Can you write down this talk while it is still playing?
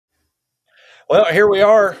Well, here we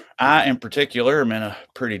are. I, in particular, am in a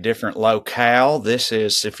pretty different locale. This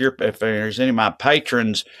is if there's any of my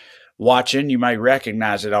patrons watching, you may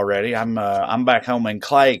recognize it already. I'm back home in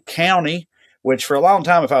Clay County, which for a long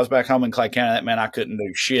time, if I was back home in Clay County, that meant I couldn't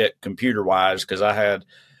do shit computer wise because I had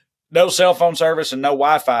no cell phone service and no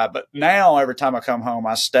Wi-Fi. But now, every time I come home,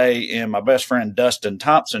 I stay in my best friend Dustin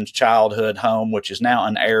Thompson's childhood home, which is now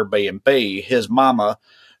an Airbnb. His mama,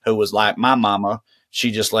 who was like my mama,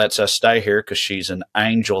 she just lets us stay here because she's an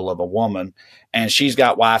angel of a woman, and she's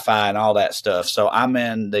got Wi-Fi and all that stuff. So I'm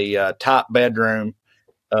in the top bedroom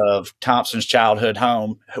of Thompson's childhood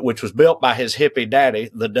home, which was built by his hippie daddy,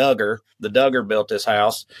 the Duggar. The Duggar built this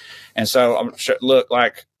house, and so I'm sure, look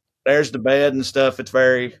like there's the bed and stuff. It's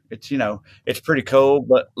pretty cool.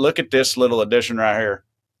 But look at this little addition right here.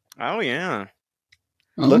 Oh yeah.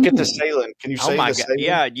 Look at the ceiling. Can you see the ceiling?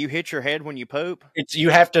 Yeah, you hit your head when you poop. You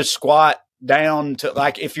have to squat down to,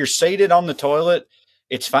 like, if you're seated on the toilet,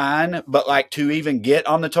 it's fine. But like to even get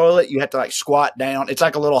on the toilet, you have to like squat down. It's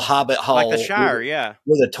like a little hobbit hole, like the shower,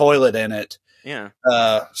 with a toilet in it. Yeah.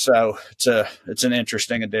 So it's an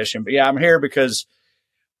interesting addition. But yeah, I'm here because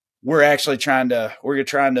we're trying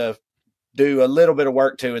to do a little bit of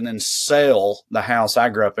work to, and then sell the house I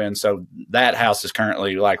grew up in. So that house is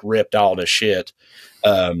currently like ripped all to shit.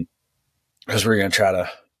 Because we're going to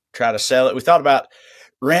try to sell it. We thought about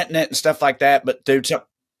renting it and stuff like that. But dude,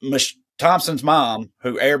 Thompson's mom,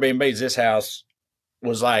 who Airbnbs this house,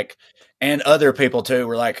 was like, and other people too,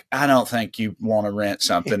 were like, I don't think you want to rent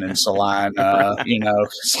something in Salina.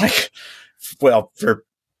 It's like, well,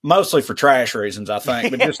 mostly for trash reasons, I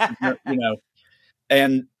think, but just,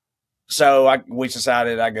 and so we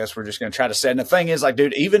decided, I guess we're just going to try to set. And the thing is, like,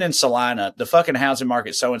 dude, even in Salina, the fucking housing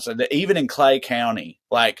market, even in Clay County,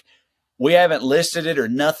 like, we haven't listed it or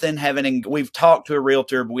nothing. We've talked to a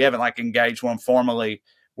realtor, but we haven't like engaged one formally.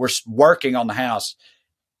 We're working on the house.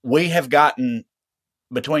 We have gotten,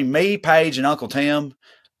 between me, Paige, and Uncle Tim,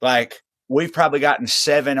 like, we've probably gotten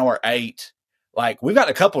 7 or 8. Like, we've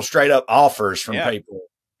got a couple straight up offers from people,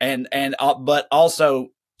 but also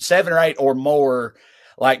 7 or 8 or more,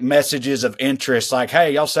 like, messages of interest. Like,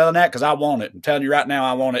 hey, y'all selling that? Cause I want it. I'm telling you right now,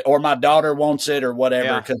 I want it. Or my daughter wants it or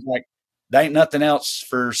whatever. Cause like, there ain't nothing else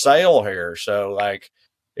for sale here. So like,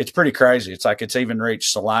 it's pretty crazy. It's like, it's even reached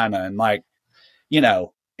Salina, and like, it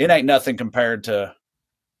ain't nothing compared to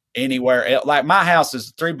anywhere else. Like, my house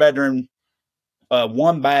is a 3-bedroom,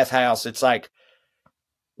 1-bath house. It's like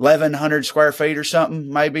 1,100 square feet or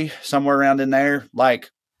something, maybe somewhere around in there.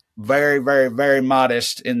 Like, very, very, very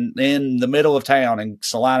modest in the middle of town in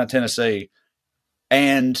Salina, Tennessee.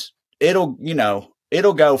 And it'll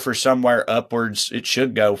go for somewhere upwards. It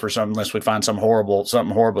should go for something, unless we find something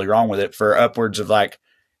horribly wrong with it, for upwards of like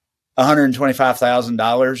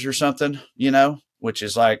 $125,000 or something, which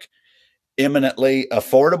is like eminently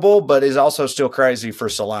affordable, but is also still crazy for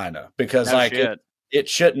Salina, because it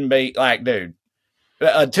shouldn't be like, dude,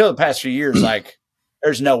 until the past few years, like,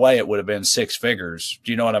 there's no way it would have been 6 figures.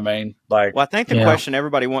 Do you know what I mean? Like, well, I think the question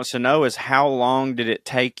everybody wants to know is, how long did it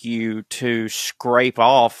take you to scrape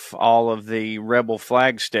off all of the rebel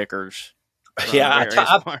flag stickers? Yeah,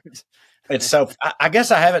 it's so. I guess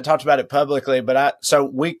I haven't talked about it publicly, but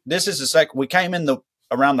we came in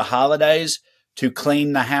around the holidays to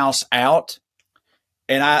clean the house out,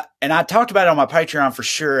 and I talked about it on my Patreon for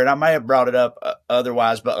sure, and I may have brought it up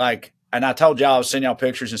otherwise, but like, and I told y'all I was sending y'all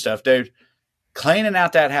pictures and stuff, dude. Cleaning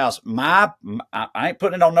out that house, I ain't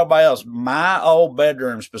putting it on nobody else. My old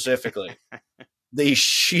bedroom specifically, the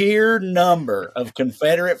sheer number of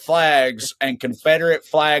Confederate flags and Confederate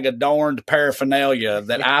flag adorned paraphernalia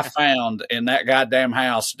that I found in that goddamn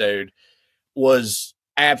house, dude, was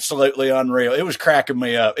absolutely unreal. It was cracking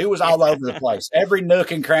me up. It was all over the place. Every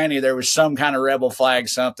nook and cranny, there was some kind of rebel flag,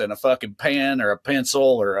 something, a fucking pen or a pencil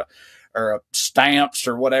or stamps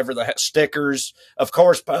or whatever, the stickers, of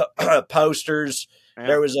course, posters. Yeah.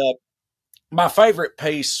 There was my favorite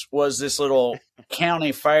piece was this little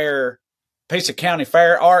county fair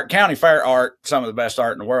art, some of the best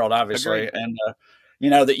art in the world, obviously. Agreed.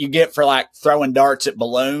 And, that you get for like throwing darts at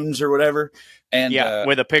balloons or whatever. And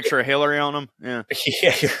with a picture of Hillary on them. Yeah.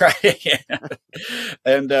 Yeah, you're right. Yeah.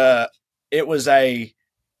 And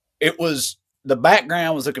the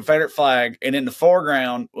background was a Confederate flag, and in the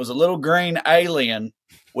foreground was a little green alien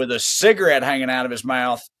with a cigarette hanging out of his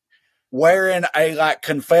mouth, wearing a like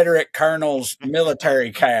Confederate colonel's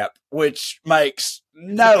military cap, which makes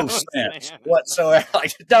no sense whatsoever.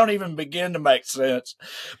 Like, it don't even begin to make sense.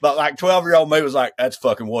 But like 12-year-old me was like, that's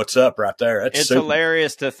fucking what's up right there. It's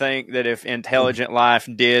hilarious to think that if intelligent life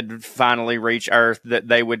did finally reach Earth, that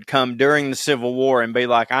they would come during the Civil War and be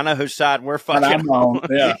like, I know whose side we're fucking on.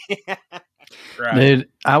 Yeah. Right. Dude,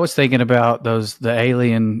 I was thinking about the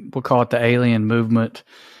alien, we'll call it the alien movement.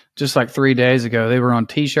 Just like 3 days ago, they were on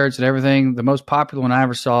T-shirts and everything. The most popular one I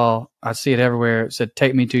ever saw, I see it everywhere. It said,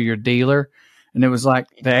 "Take me to your dealer." And it was like,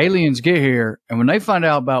 the aliens get here, and when they find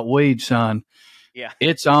out about weed, son,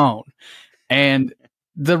 it's on. And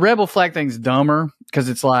the rebel flag thing's dumber because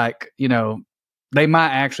it's like, they might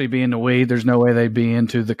actually be into weed. There's no way they'd be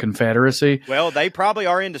into the Confederacy. Well, they probably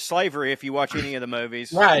are into slavery if you watch any of the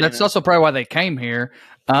movies. Right. That's also probably why they came here.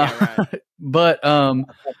 Right. But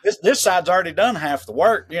this side's already done half the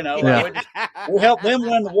work. We help them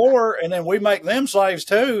win the war, and then we make them slaves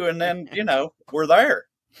too, and then we're there.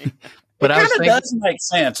 But it kind of doesn't make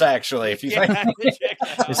sense, actually, if you think.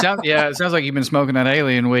 It sounds like you've been smoking that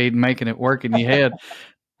alien weed and making it work in your head.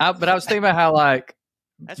 But I was thinking about how, like,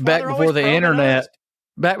 back before the internet,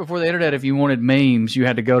 if you wanted memes, you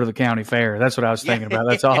had to go to the county fair. That's what I was thinking about.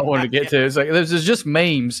 That's all I wanted to get to. It's like there's just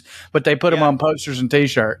memes, but they put them on posters and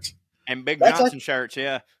T-shirts and Big Johnson shirts.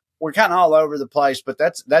 Yeah, we're kind of all over the place, but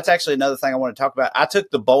that's actually another thing I want to talk about. I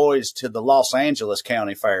took the boys to the Los Angeles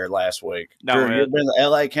County Fair last week. You ever been to the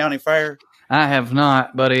L.A. County Fair? I have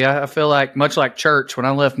not, buddy. I feel like, much like church, when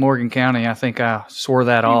I left Morgan County, I think I swore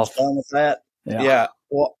that off. Done with that? Yeah.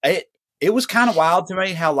 Well, it was kind of wild to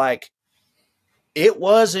me how, like, it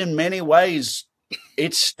was in many ways,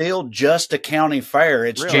 it's still just a county fair.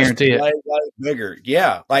 It's just way bigger.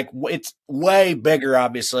 Yeah. Like, it's way bigger,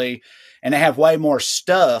 obviously, and they have way more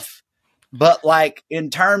stuff. But, like, in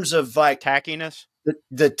terms of, like, tackiness,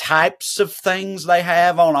 the types of things they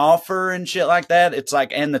have on offer and shit like that, it's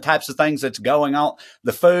like, and the types of things that's going on,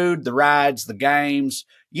 the food, the rides, the games,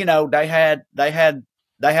 they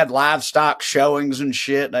had livestock showings and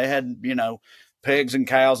shit. They had, pigs and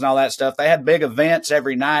cows and all that stuff. They had big events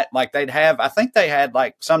every night. Like I think they had,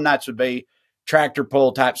 like, some nights would be tractor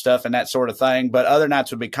pull type stuff and that sort of thing, but other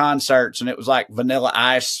nights would be concerts, and it was like Vanilla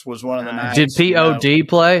Ice was one of the nights. Did POD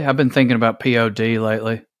play? I've been thinking about POD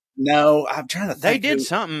lately. No, I'm trying to think. They did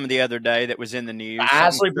something the other day that was in the news. The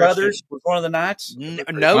Isley Brothers was one of the nights.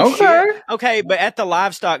 No shit. Okay, but at the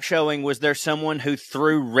livestock showing, was there someone who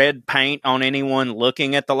threw red paint on anyone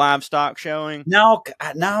looking at the livestock showing? No,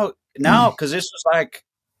 because this was like,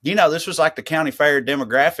 this was like the county fair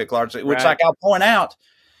demographic largely, which, like, I'll point out,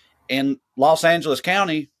 in Los Angeles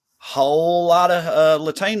County, whole lot of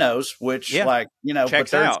Latinos, which, like,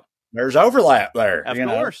 checks but out. There's overlap there. Of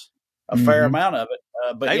course. A fair amount of it.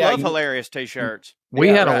 But they love hilarious T-shirts. We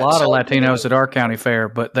had a lot of Latinos at our county fair,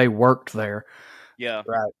 but they worked there. Yeah.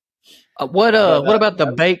 Right. What about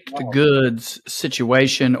the baked goods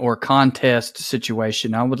situation or contest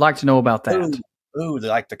situation? I would like to know about that. Ooh,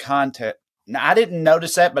 like the contest. Now, I didn't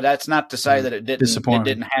notice that, but that's not to say that it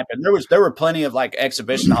didn't happen. There were plenty of, like,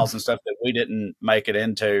 exhibition halls and stuff that we didn't make it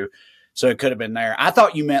into, so it could have been there. I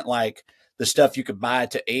thought you meant, like, the stuff you could buy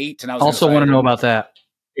to eat, and I was also want to know about that.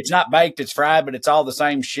 It's not baked, it's fried, but it's all the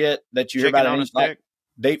same shit that you hear about. On a stick. Like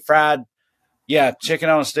deep fried. Yeah, chicken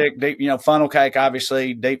on a stick, deep, funnel cake,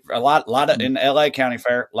 obviously, deep, a lot of, in LA County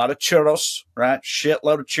Fair, a lot of churros, right?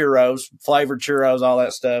 Shitload of churros, flavored churros, all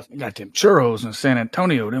that stuff. You got them churros in San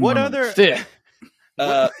Antonio. What other stick?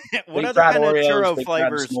 What other kind of churro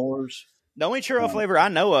flavors? The only churro Yeah. flavor I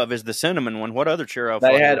know of is the cinnamon one. What other churro They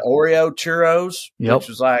flavor? had Oreo churros, Yep. which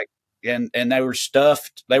was like, and they were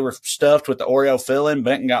stuffed. They were stuffed with the Oreo filling.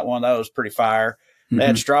 Benton got one of those, pretty fire. They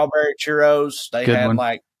had strawberry churros. They Good had one.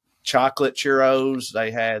 like chocolate churros.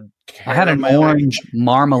 They had I had an caramel. orange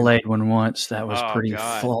marmalade one once. That was Oh, pretty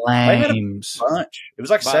God. flames. bunch. It was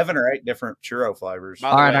like By- 7 or 8 different churro flavors. By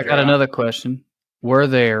All the right, way, I got another question. Were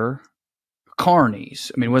there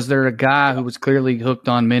carnies? I mean, was there a guy who was clearly hooked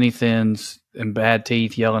on mini thins and bad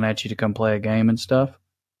teeth yelling at you to come play a game and stuff?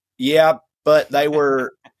 Yeah, but they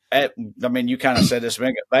were. You kind of said this.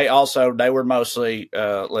 They were mostly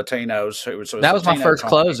Latinos. So That was my first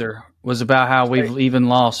closer. Was about how we've even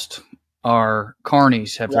lost our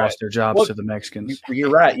carnies have lost their jobs to the Mexicans. You're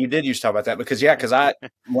right. You did used to talk about that because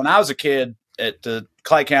when I was a kid at the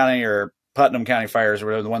Clay County or Putnam County fairs,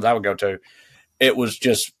 were the ones I would go to. It was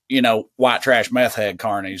just white trash meth head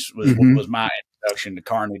carnies was my introduction to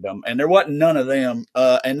carnydom, and there wasn't none of them.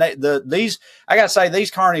 And these I gotta say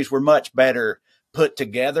these carnies were much better put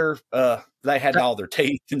together. They had all their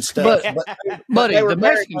teeth and stuff. But the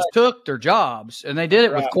Mexicans took their jobs and they did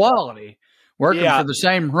it with quality, working for the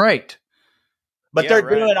same rate. But they're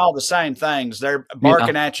doing all the same things. They're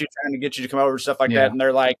barking at you, trying to get you to come over and stuff like that. And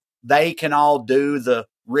they're like, they can all do the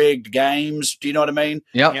rigged games. Do you know what I mean?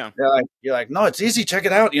 Yep. Yeah. You're like, no, it's easy. Check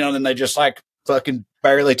it out. And then they just like fucking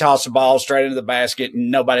barely toss the ball straight into the basket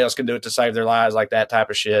and nobody else can do it to save their lives, like that type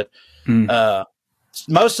of shit.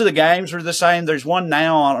 most of the games were the same. There's one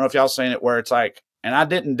now, I don't know if y'all seen it, where it's like, and I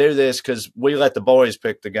didn't do this because we let the boys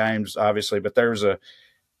pick the games, obviously, but there's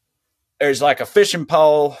like a fishing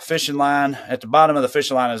pole, fishing line. At the bottom of the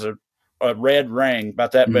fishing line is a red ring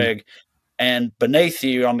about that big. And beneath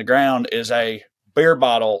you on the ground is a beer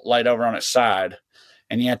bottle laid over on its side.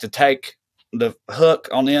 And you have to take the hook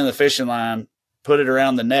on the end of the fishing line, put it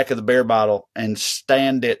around the neck of the beer bottle, and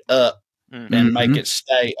stand it up and make it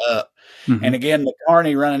stay up. And again, the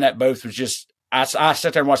carny running that booth was just, I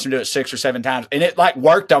sat there and watched him do it 6 or 7 times. And it like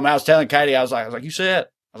worked on me. I was telling Katie, I was like, you said,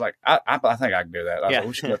 I was like, I think I can do that. I was like,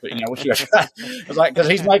 we should try. I was like, because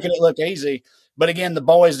he's making it look easy. But again, the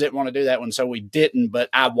boys didn't want to do that one, so we didn't. But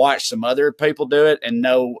I watched some other people do it, and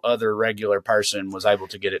no other regular person was able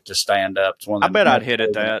to get it to stand up. It's one of I bet I'd hit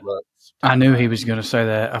at that. I knew he was going to say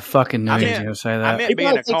that. I fucking knew he was going to say that. I meant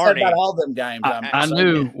being a carny. About all them games. I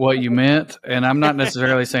knew what you meant, and I'm not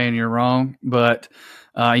necessarily saying you're wrong, but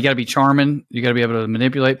you got to be charming. You got to be able to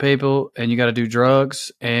manipulate people, and you got to do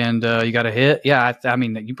drugs, and you got to hit. Yeah, I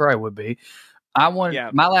mean, you probably would be. My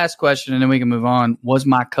last question, and then we can move on. Was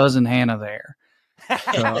my cousin Hannah there?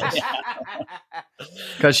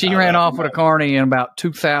 Because she ran off with a carny in about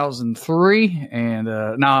 2003, and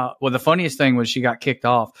the funniest thing was she got kicked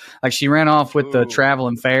off. Like she ran off with the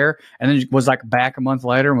traveling fair, and then was like back a month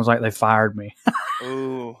later and was like, they fired me.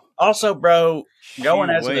 Ooh. Also, bro, going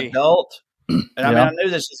as an adult, and I mean, I knew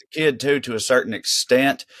this as a kid too, to a certain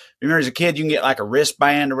extent. Remember, as a kid, you can get like a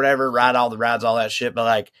wristband or whatever, ride all the rides, all that shit. But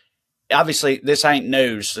like, obviously, this ain't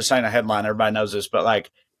news. This ain't a headline. Everybody knows this, but like,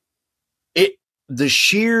 the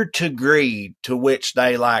sheer degree to which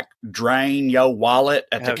they like drain your wallet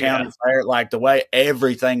at the county fair, like the way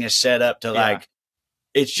everything is set up to like,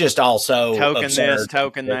 it's just also token absurd. This,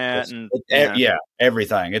 token that, and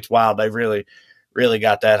everything. It's wild. They really, really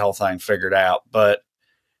got that whole thing figured out. But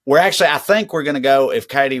I think we're going to go, if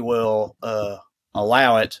Katie will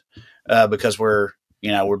allow it, because we're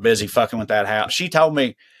busy fucking with that house. She told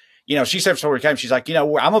me, she said before we came, she's like,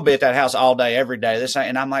 I'm gonna be at that house all day, every day.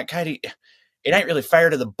 And I'm like, Katie, it ain't really fair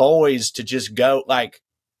to the boys to just go, like,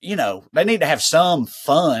 they need to have some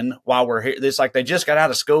fun while we're here. It's like they just got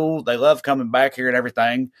out of school. They love coming back here and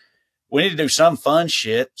everything. We need to do some fun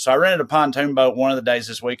shit. So I rented a pontoon boat one of the days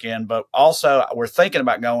this weekend, but also we're thinking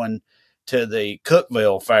about going to the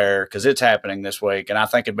Cookeville Fair because it's happening this week. And I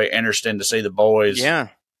think it'd be interesting to see the boys,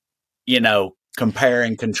 compare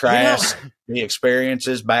and contrast the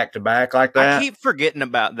experiences back to back like that. I keep forgetting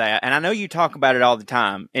about that. And I know you talk about it all the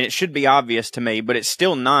time, and it should be obvious to me, but it's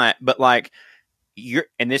still not. But like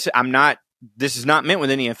this is not meant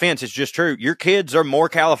with any offense. It's just true. Your kids are more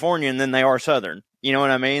Californian than they are Southern. You know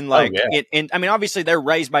what I mean? Like, I mean, obviously they're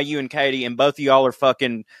raised by you and Katie, and both of y'all are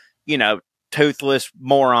fucking, toothless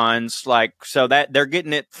morons. Like, so that they're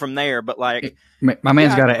getting it from there. But like, my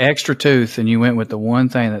man's got an extra tooth, and you went with the one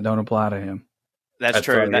thing that don't apply to him. That's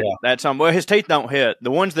true. That's well, his teeth don't hit.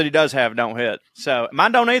 The ones that he does have don't hit. So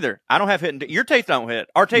mine don't either. I don't have hit. Your teeth don't hit.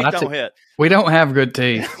 Our teeth don't hit. We don't have good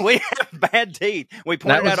teeth. We have bad teeth. We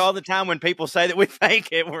point it out all the time when people say that we fake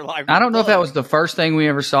it. We're like, I don't know if that was the first thing we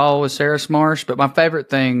ever saw with Sarah Smarsh, but my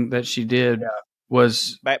favorite thing that she did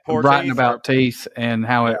was writing about teeth and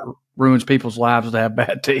how it ruins people's lives to have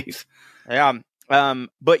bad teeth. Yeah.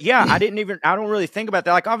 But yeah, I don't really think about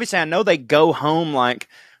that. Like, obviously I know they go home like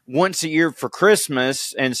once a year for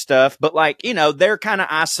Christmas and stuff, but like, they're kind of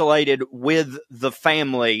isolated with the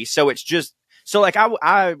family. So it's just, like,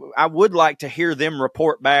 I would like to hear them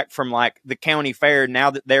report back from like the county fair now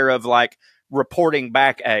that they're of like reporting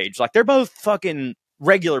back age. Like, they're both fucking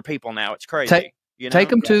regular people now. It's crazy. Take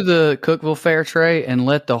them to the Cookeville Fair, Trae, and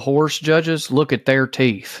let the horse judges look at their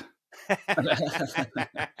teeth. Have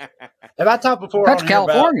I talked before? That's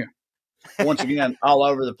California. Once again, all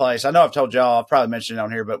over the place. I know I've told y'all, I've probably mentioned it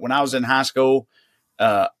on here, but when I was in high school,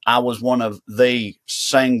 I was one of the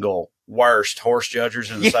single worst horse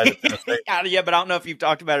judges in the state of Tennessee. Yeah, but I don't know if you've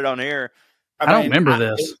talked about it on here. I don't remember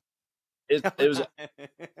this. It was an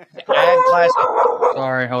ag class.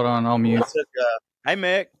 Sorry, hold on, I'll mute. Hey,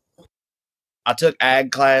 Mick. I took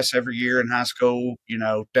ag class every year in high school.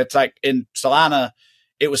 That's like in Salina,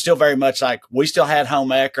 it was still very much like we still had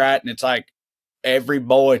home ec, right? And it's like, every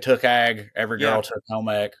boy took ag, every girl took home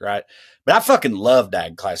ec, right? But I fucking loved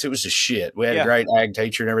ag class. It was just shit. We had a great ag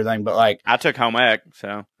teacher and everything, but like I took home ec,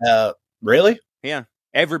 so really? Yeah.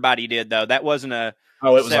 Everybody did though. That wasn't a it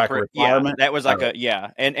was like a requirement. That was like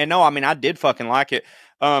And no, I mean I did fucking like it.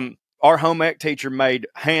 Our home ec teacher made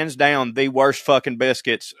hands down the worst fucking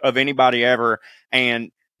biscuits of anybody ever.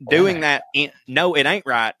 And doing that, no, it ain't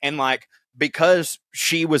right. And like because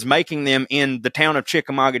she was making them in the town of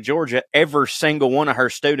Chickamauga, Georgia, every single one of her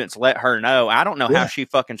students let her know. I don't know how she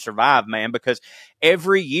fucking survived, man, because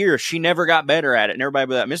every year she never got better at it. And everybody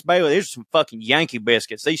would be like, Miss Bailey, these are some fucking Yankee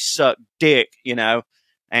biscuits. These suck dick, you know?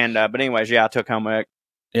 And, but anyways, yeah, I took home ec.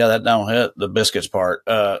 Yeah, that don't hit the biscuits part.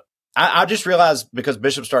 I just realized because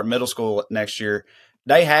Bishop start middle school next year,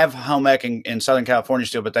 they have home ec in Southern California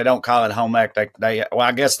still, but they don't call it home ec. Well,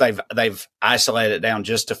 I guess they've isolated it down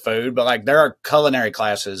just to food, but like there are culinary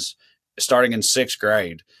classes starting in 6th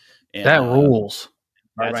grade. That rules.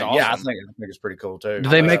 That's awesome. Yeah, I think it's pretty cool too. Do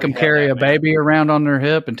they make them carry a baby around on their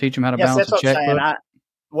hip and teach them how to balance a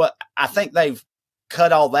checkbook? I think they've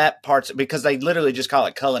cut all that parts because they literally just call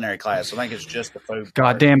it culinary class. So I think it's just the food.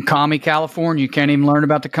 Goddamn commie California. You can't even learn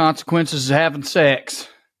about the consequences of having sex.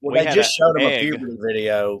 Well, they just showed them a puberty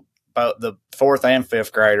video about the 4th and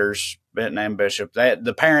 5th graders, Benton and Bishop.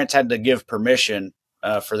 The parents had to give permission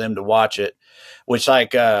for them to watch it, which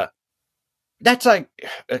that's like,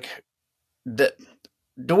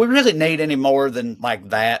 do we really need any more than like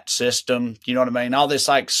that system? You know what I mean? All this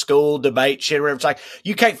like school debate shit, where it's like,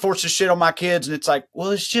 you can't force this shit on my kids. And it's like, well,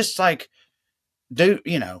 it's just like, do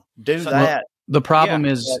that. The problem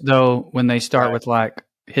is though, when they start with like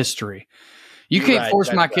history, you can't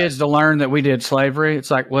force my kids to learn that we did slavery. It's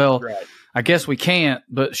like, well, I guess we can't,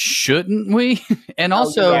 but shouldn't we? And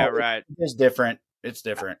also, it's different. It's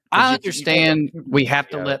different. I understand we have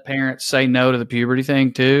to let parents say no to the puberty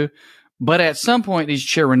thing too. But at some point, these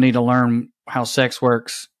children need to learn how sex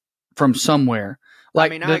works from somewhere.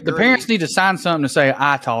 Like the parents need to sign something to say,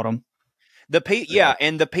 I taught them.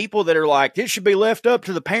 And the people that are like, it should be left up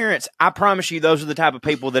to the parents. I promise you, those are the type of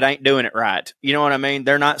people that ain't doing it right. You know what I mean?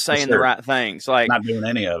 They're not saying the right things. Like not doing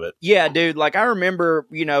any of it. Yeah, dude. Like I remember,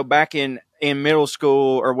 back in middle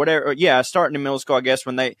school or whatever. Yeah, starting in middle school, I guess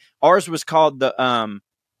ours was called the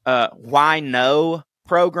Why No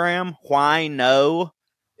program. Why No?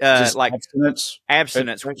 Like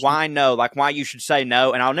abstinence. Why no? Like why you should say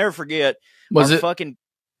no. And I'll never forget. Was it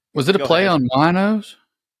a play on winos?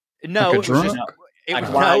 No, like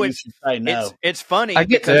you should say no. It's funny. I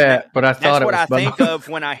get that, but I thought that's what I think of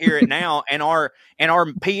when I hear it now. And our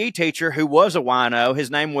PE teacher, who was a wino, his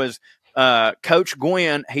name was Coach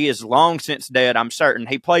Gwynn. He is long since dead, I'm certain.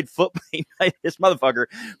 He played football. This motherfucker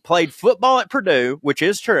played football at Purdue, which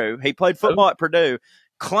is true. He played football at Purdue.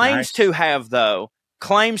 Claims to have though,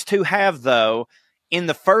 in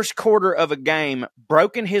the first quarter of a game,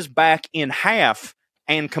 broken his back in half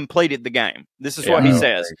and completed the game. This is what he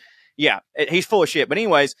says. Yeah, he's full of shit. But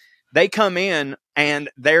anyways, they come in and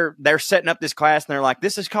they're setting up this class and they're like,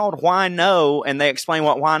 this is called Why No? And they explain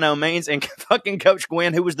what Why No means. And fucking Coach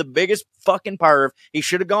Gwynn, who was the biggest fucking perv, he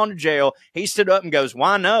should have gone to jail. He stood up and goes,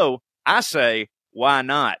 why no? I say, why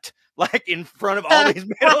not? Like in front of all these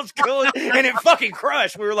middle schoolers, and it fucking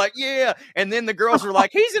crushed. We were like, yeah. And then the girls were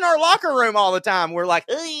like, he's in our locker room all the time. We're like,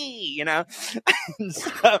 you know.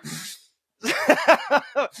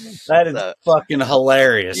 That is fucking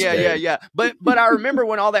hilarious. Yeah. But I remember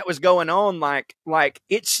when all that was going on, like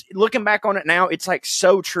it's looking back on it now, it's like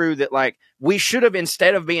so true that like we should have,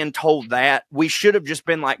 instead of being told that, we should have just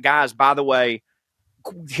been like, guys, by the way,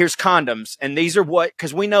 here's condoms, and these are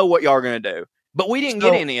because we know what y'all are going to do. But we didn't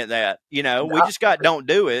get any of that, we just got don't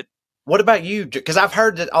do it. What about you? Because I've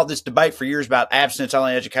heard that all this debate for years about abstinence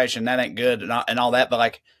only education, that ain't good and all that. But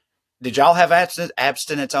like, did y'all have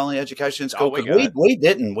abstinence only education in school? We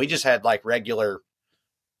didn't. We just had like regular.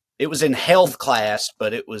 It was in health class,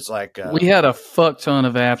 but it was like we had a fuck ton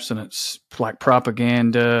of abstinence, like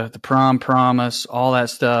propaganda, the prom promise, all that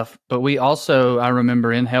stuff. But we also, I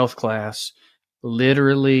remember in health class,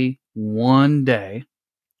 literally one day,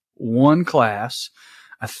 one class,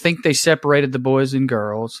 I think they separated the boys and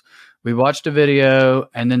girls. We watched a video,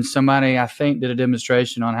 and then somebody, I think, did a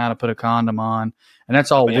demonstration on how to put a condom on, and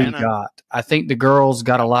that's all we got. I think the girls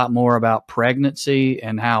got a lot more about pregnancy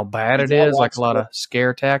and how bad it is, like a lot of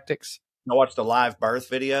scare tactics. I watched the live birth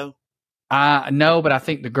video. No, but I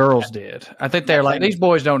think the girls did. I think they're like, these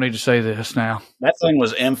boys don't need to say this now. That thing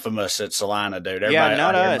was infamous at Salina, dude.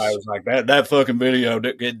 Everybody was like, that fucking video.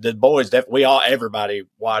 The boys, everybody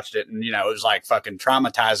watched it, and it was like fucking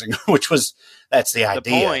traumatizing. That's the idea.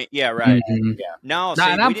 The point, yeah, right. Mm-hmm. Yeah, no, see,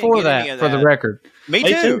 and I'm for that, for the record. Me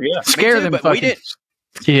too. Yeah. Scare them, fucking.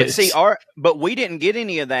 Yes. But we didn't get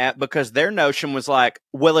any of that because their notion was like,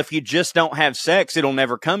 well, if you just don't have sex, it'll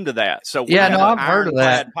never come to that. So I've heard of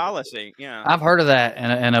that policy. Yeah, I've heard of that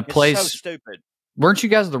in a place. So stupid. Weren't you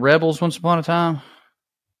guys the rebels once upon a time?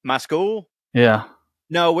 My school? Yeah.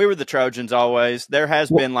 No, we were the Trojans always. There has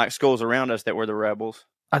been like schools around us that were the rebels.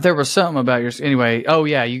 There was something about your anyway. Oh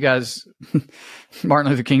yeah, you guys.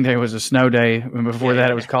 Martin Luther King Day was a snow day, and before that,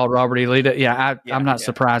 it was called Robert E. Lee Day. Yeah, I'm not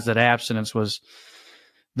surprised that abstinence was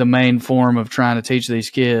the main form of trying to teach these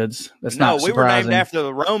kids. That's not surprising. We were named after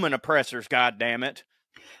the Roman oppressors. God damn it!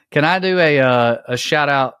 Can I do a shout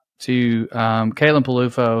out to Kaylin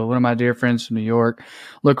Palufo, one of my dear friends from New York?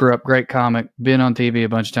 Look her up. Great comic. Been on TV a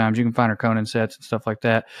bunch of times. You can find her Conan sets and stuff like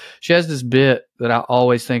that. She has this bit that I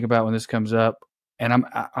always think about when this comes up. And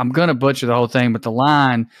I'm gonna butcher the whole thing, but the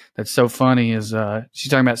line that's so funny is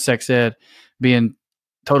she's talking about sex ed being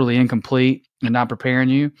totally incomplete and not preparing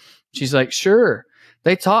you. She's like, sure,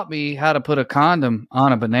 they taught me how to put a condom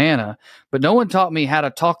on a banana, but no one taught me how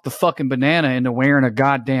to talk the fucking banana into wearing a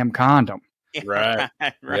goddamn condom. Right.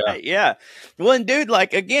 Right. Yeah. Well, and dude,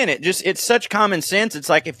 like, again, it's such common sense. It's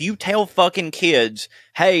like, if you tell fucking kids,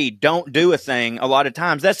 hey, don't do a thing, a lot of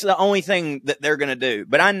times that's the only thing that they're going to do.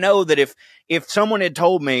 But I know that if someone had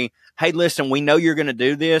told me, hey, listen, we know you're going to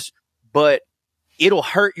do this, but it'll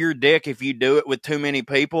hurt your dick if you do it with too many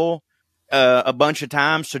people, a bunch of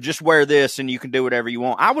times. So just wear this and you can do whatever you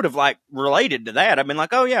want. I would have like related to that. I've been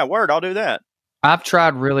like, oh yeah, word, I'll do that. I've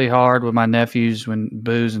tried really hard with my nephews when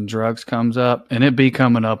booze and drugs comes up, and it be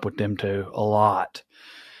coming up with them too a lot.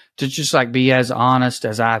 To just like be as honest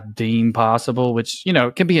as I deem possible, which, you know,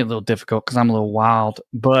 it can be a little difficult because I'm a little wild,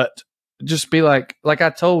 but just be like I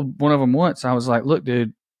told one of them once, I was like, look,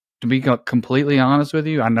 dude, to be completely honest with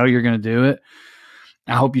you, I know you're going to do it.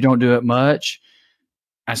 I hope you don't do it much.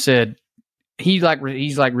 I said, he's like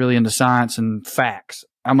really into science and facts.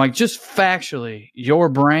 I'm like, just factually, your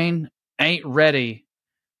brain ain't ready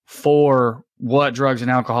for what drugs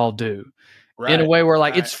and alcohol do. Right. In a way where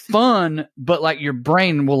like it's fun, but like your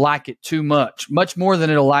brain will like it too much more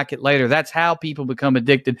than it'll like it later. That's how people become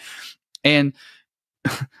addicted. And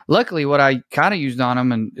luckily what I kind of used on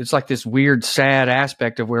them, and it's like this weird, sad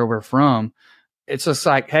aspect of where we're from. It's just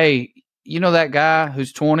like, hey, you know that guy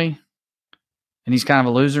who's 20 and he's kind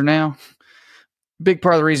of a loser now? Big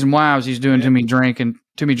part of the reason why was he's doing too many drugs and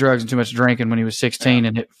too much drinking when he was 16,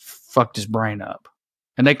 and it fucked his brain up.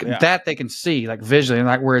 And they can see like visually, and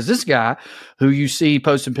like, whereas this guy who you see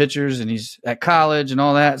posting pictures and he's at college and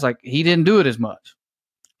all that, it's like he didn't do it as much.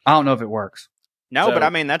 I don't know if it works. No, but I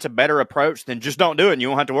mean, that's a better approach than just don't do it and you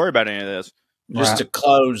won't have to worry about any of this. Just to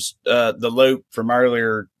close the loop from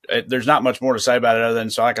earlier, there's not much more to say about it other than,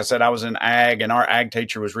 so like I said, I was in ag, and our ag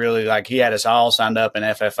teacher was really like, he had us all signed up in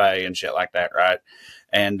FFA and shit like that, right?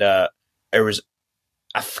 And there was,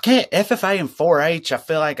 I forget, FFA and 4-H. I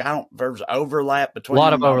feel like there was overlap between a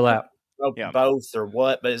lot of overlap. Both or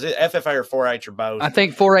what? But is it FFA or 4-H or both? I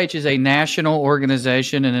think 4-H is a national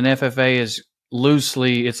organization, and an FFA is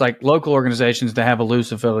loosely, it's like local organizations that have a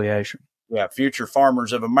loose affiliation. Yeah, Future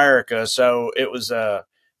Farmers of America. So it was,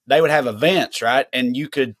 they would have events, right? And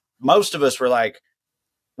most of us were like,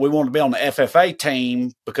 we wanted to be on the FFA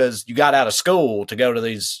team because you got out of school to go to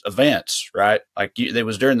these events, right? Like it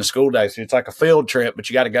was during the school day. So it's like a field trip, but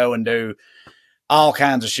you got to go and do all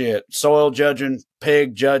kinds of shit. Soil judging,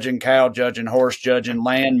 pig judging, cow judging, horse judging,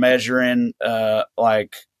 land measuring,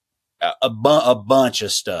 like a bunch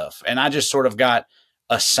of stuff. And I just sort of got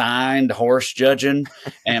assigned horse judging,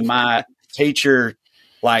 and my teacher,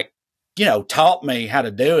 like, you know, taught me how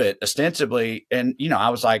to do it ostensibly. And, you know, I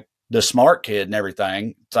was like the smart kid and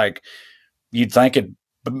everything. It's like, you'd think it'd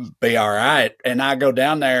be all right. And I go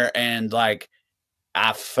down there and like,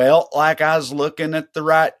 I felt like I was looking at the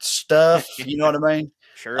right stuff. You know what I mean?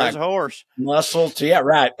 Sure, like, as a horse. Muscles. Yeah,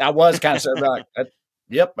 right. I was kind of like,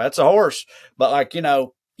 yep, that's a horse. But like, you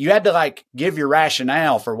know, you had to like give your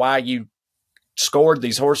rationale for why you scored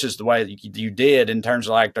these horses the way that you did in terms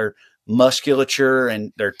of like their musculature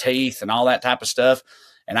and their teeth and all that type of stuff.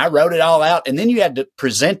 And I wrote it all out. And then you had to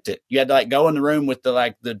present it. You had to like go in the room with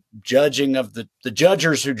the judging of the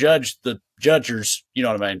judgers who judge the judgers. You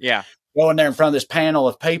know what I mean? Yeah. Go in there in front of this panel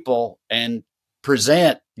of people and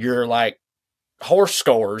present your like horse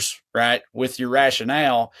scores, right, with your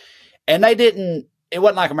rationale. And it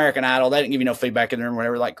wasn't like American Idol. They didn't give you no feedback in the room or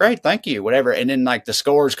whatever. Like, great, thank you, whatever. And then like the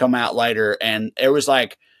scores come out later, and it was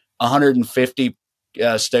like 150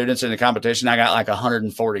 students in the competition. I got like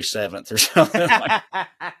 147th or something. Like,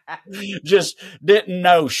 just didn't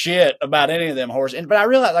know shit about any of them horses. But I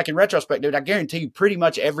realized, like in retrospect, dude, I guarantee you pretty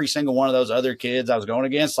much every single one of those other kids I was going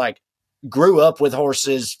against, like, grew up with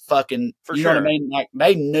horses, fucking, you know what I mean? Like,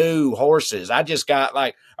 they knew horses. I just got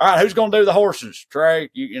like, all right, who's going to do the horses? Trae,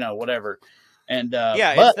 you know, whatever. And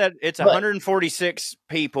it's 146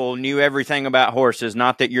 people knew everything about horses.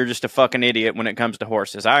 Not that you're just a fucking idiot when it comes to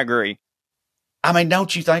horses. I agree. I mean,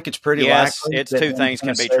 don't you think it's pretty likely? It's two things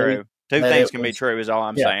can be true. Two that things it can be was- true is all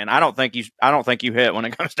I'm Yeah. saying. I don't think you hit when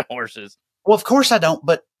it comes to horses. Well, of course I don't,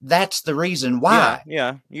 but that's the reason why.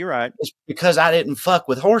 Yeah, you're right. It's because I didn't fuck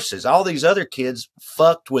with horses. All these other kids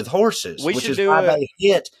fucked with horses, We which should is do why a- they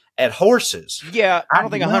hit at horses. Yeah, I don't I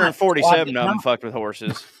think did not. 147 I did of them not. fucked with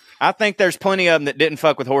horses. I think there's plenty of them that didn't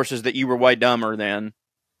fuck with horses that you were way dumber than.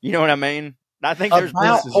 You know what I mean? I think there's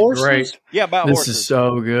About This is horses. great. yeah about This horses. is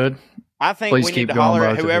so good. I think Please we need keep to going, holler at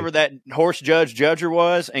both of whoever you. that horse judger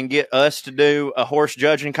was and get us to do a horse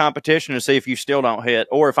judging competition and see if you still don't hit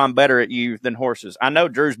or if I'm better at you than horses. I know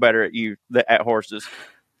Drew's better at you at horses.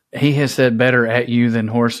 He has said better at you than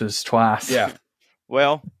horses twice. Yeah.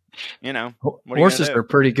 Well, you know, what are you Horses gonna do? are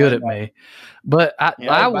pretty good at me, but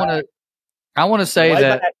Yeah. I want to say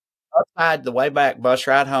that The way back bus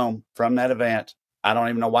ride home from that event, I don't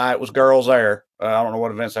even know why it was girls there. I don't know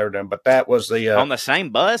what events they were doing, but that was the On the same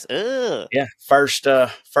bus? Ugh. first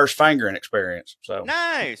fingering experience. So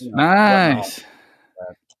Nice. nice.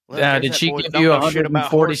 Look, there's Did that she boy give that you don't know shit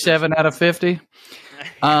about 147 out of 50?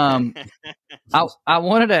 I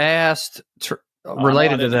wanted to ask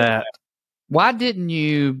related to that. Why didn't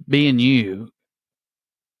you, being you,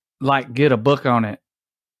 like get a book on it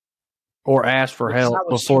or ask for Because I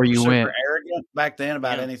help was before you super went? arrogant back then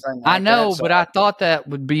about Yeah. anything. I Like know, that, so but I thought that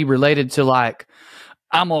would be related to like,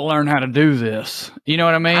 I'm gonna learn how to do this. You know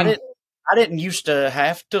what I mean? I didn't used to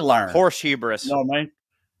have to learn. Horse hubris. You know what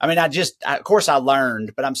I mean? Of course I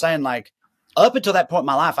learned, but I'm saying like up until that point in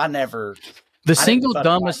my life, I never. The didn't single fucking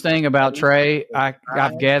dumbest like thing about Trae Right.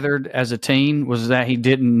 I've gathered as a teen was that he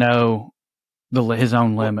didn't know his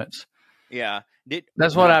own limits. Yeah.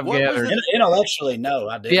 That's what I've what was gathered. the- Intellectually, no,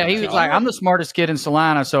 I didn't. Yeah, he was like, I'm the smartest kid in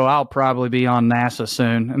Salina, so I'll probably be on NASA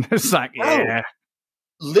soon. And it's like, Bro. yeah.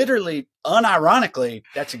 Literally, unironically,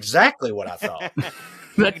 that's exactly what I thought.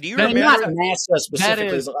 Do you That- Not remember? NASA specifically.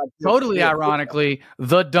 That is but like, Totally yeah. ironically,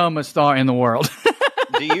 the dumbest thought in the world.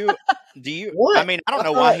 Do you? What? I mean, I don't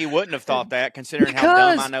know why he wouldn't have thought that, considering how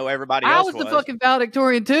dumb Because I know everybody I else was the fucking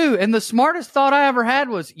valedictorian too, and the smartest thought I ever had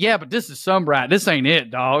was, yeah, but this is Sunbright. This ain't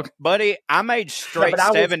it, dog. Buddy, I made straight but I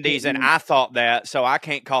was 70s, and thinking- I thought that, so I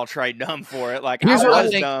can't call Trae dumb for it. Like, Here's I what I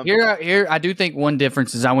was think. dumb. Here, I do think one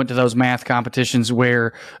difference is I went to those math competitions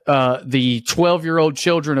where the 12-year-old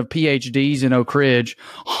children of PhDs in Oak Ridge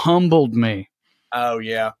humbled me. Oh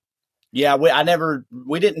yeah, yeah.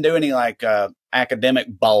 We didn't do any like academic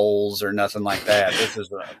bowls or nothing like that. This is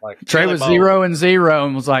like Trey was Bowl. 0-0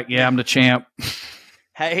 and was like, "Yeah, I'm the champ."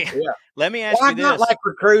 Hey, Yeah. let me ask Well, you I this. got like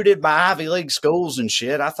recruited by Ivy League schools and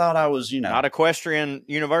shit. I thought I was, Not Equestrian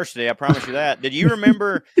University, I promise you that. Did you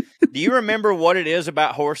remember? Do you remember what it is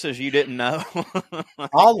about horses you didn't know?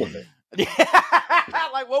 all of it.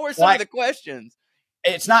 Like, what were some of the questions?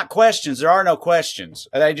 It's not questions. There are no questions.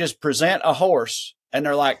 They just present a horse and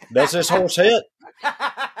they're like, "Does this horse hit?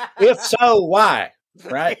 If so, why?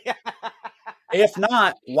 Right? If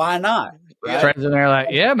not, why not?" Right? Trey's in there like,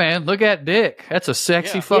 "Yeah, man, look at Dick. That's a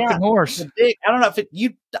sexy Yeah. fucking Yeah. horse." The dick. I don't know if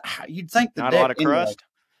you'd think the Not dick, a lot of crust.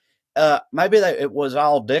 Maybe it was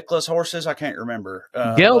all dickless horses. I can't remember.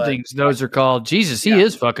 Geldings, those are called. Jesus, he Yeah.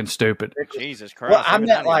 is fucking stupid. Jesus Christ! Well, I haven't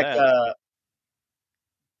meant done any like, of that.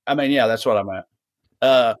 I mean, yeah, that's what I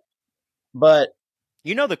meant. But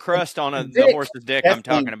You know the crust on the the dick horse's dick I'm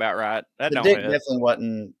definitely- talking about, right? That the don't dick hit. definitely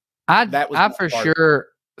wasn't. I That was I not for part of sure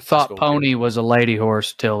thought school Pony was a lady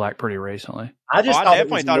horse till like pretty recently. I Oh, just I thought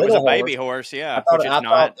definitely thought it was a little baby horse. horse. Yeah, I thought, which it's I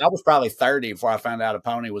not. thought I was probably 30 before I found out a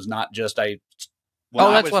pony was not just a. Well, Oh,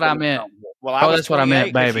 I that's was- what I meant. Well, I Oh, was that's what I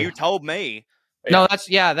meant, 28 'cause baby. You told me. No,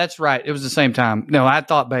 that's right. It was the same time. No, I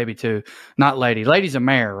thought baby too, not lady. Lady's a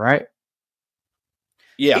mare, right?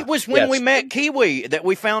 Yeah, It was when we yes. met Kiwi that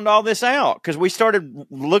we found all this out because we started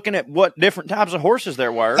looking at what different types of horses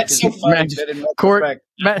there were. That's so funny. Man, That in Court- retrospect,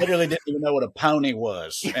 I literally didn't even know what a pony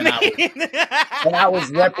was, and I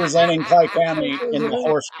was representing Clay County in the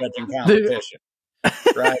horse judging competition.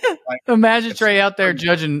 Right? Like, Imagine Trey out there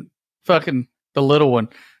judging fucking the little one,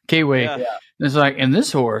 Kiwi. Yeah. Yeah. And it's like, and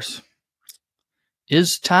this horse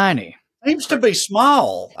is tiny. seems to be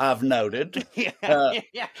small. I've noted.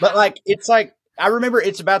 But like it's like I remember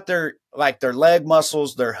it's about their leg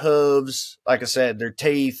muscles, their hooves, like I said, their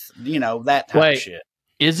teeth, that type Wait. of shit.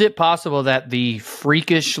 Is it possible that the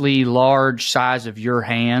freakishly large size of your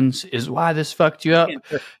hands is why this fucked you up?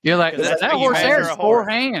 You're like, Because that's that what you horse measure has a 4 horse.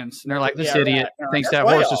 hands. And they're like, this Yeah, idiot right. thinks That's that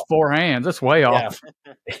way horse is off. 4 hands. That's way Yeah. off.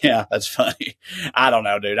 Yeah, that's funny. I don't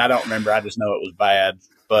know, dude. I don't remember. I just know it was bad.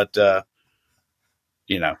 But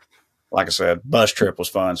like I said, bus trip was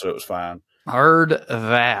fun, so it was fine. Heard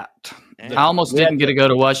that. I almost didn't get to go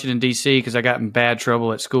to Washington, D.C. because I got in bad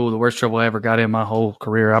trouble at school. The worst trouble I ever got in my whole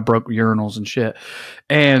career. I broke urinals and shit.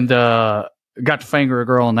 And got to finger a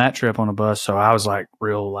girl on that trip on a bus, so I was like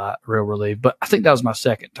real relieved. But I think that was my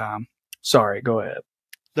second time. Sorry, go ahead.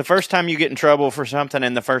 The first time you get in trouble for something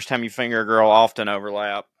and the first time you finger a girl often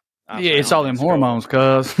overlap. Yeah, it's all them hormones,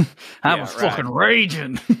 cuz. I was fucking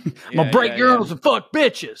raging. I'm gonna break urinals and fuck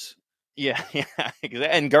bitches. Yeah,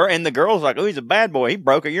 and the girl's like, oh, he's a bad boy. He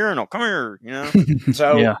broke a urinal. Come here, you know.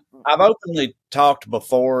 So I've openly talked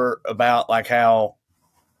before about like how,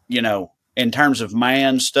 you know, in terms of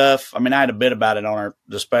man stuff. I mean, I had a bit about it on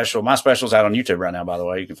the special. My special's out on YouTube right now, by the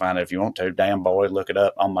way. You can find it if you want to. Damn boy, look it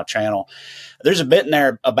up on my channel. There's a bit in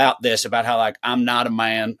there about this, about how like I'm not a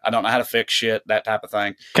man. I don't know how to fix shit, that type of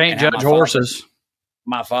thing. Can't judge horses.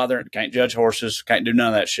 My father can't judge horses. Can't do none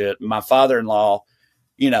of that shit. My father-in-law,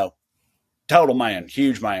 you know, total man,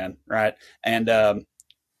 huge man, right? And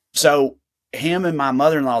so him and my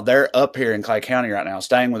mother-in-law, they're up here in Clay County right now,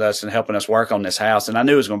 staying with us and helping us work on this house. And I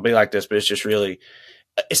knew it was going to be like this, but it's just really,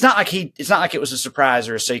 it's not like it was a surprise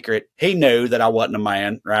or a secret. He knew that I wasn't a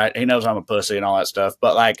man, right? He knows I'm a pussy and all that stuff,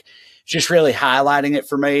 but like, just really highlighting it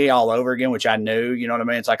for me all over again, which I knew, you know what I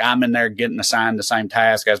mean? It's like, I'm in there getting assigned the same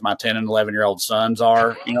task as my 10 and 11-year-old sons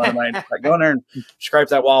are, you know what I mean? Like, go in there and scrape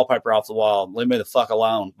that wallpaper off the wall. Leave me the fuck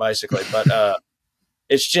alone, basically. But,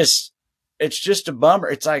 it's just a bummer.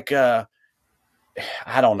 It's like, I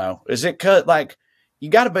don't know. Is it like you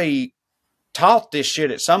got to be taught this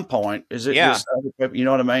shit at some point? Is it just, you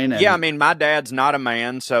know what I mean? And, I mean, my dad's not a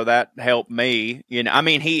man, so that helped me. You know, I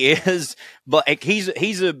mean, he is, but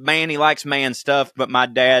he's a man. He likes man stuff. But my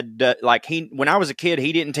dad, when I was a kid,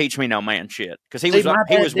 he didn't teach me no man shit because he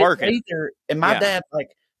was working. Either. And my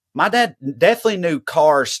dad definitely knew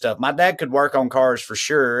car stuff. My dad could work on cars for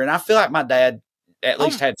sure, and I feel like my dad at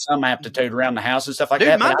least had some aptitude around the house and stuff like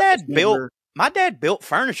that. My dad built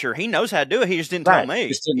furniture. He knows how to do it. He just didn't tell me.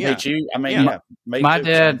 Just didn't teach you. I mean, my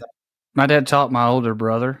dad taught my older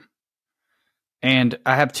brother, and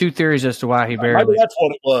I have two theories as to why he barely. Maybe that's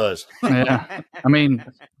what it was. Yeah, I mean,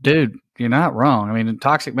 dude, you're not wrong. I mean,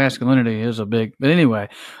 toxic masculinity is a big. But anyway,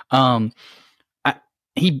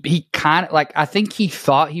 he kind of like, I think he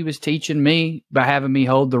thought he was teaching me by having me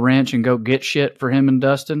hold the wrench and go get shit for him and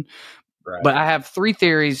Dustin. Right. But I have three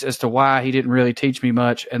theories as to why he didn't really teach me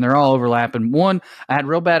much, and they're all overlapping. One, I had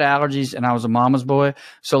real bad allergies, and I was a mama's boy.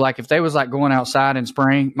 So, like, if they was, like, going outside in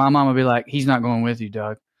spring, my mom would be like, he's not going with you,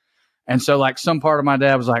 Doug. And so, like, some part of my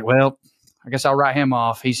dad was like, well, I guess I'll write him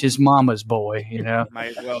off. He's his mama's boy, you know.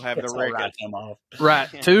 Might as well have the write him off. Right.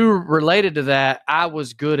 Two, related to that, I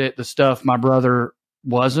was good at the stuff my brother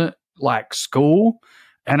wasn't, like school.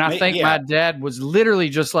 And I think my dad was literally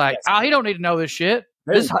just like, he don't need to know this shit.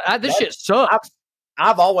 This shit sucks.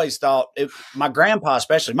 I've always thought, my grandpa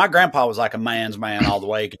especially, my grandpa was like a man's man all the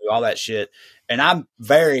way. He could do all that shit. And I'm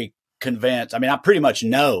very convinced. I mean, I pretty much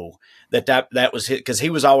know that was his, because he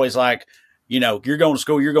was always like, you know, you're going to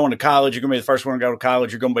school, you're going to college, you're going to be the first one to go to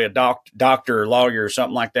college, you're going to be a doctor or lawyer or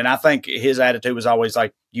something like that. And I think his attitude was always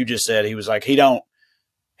like you just said. He was like, he don't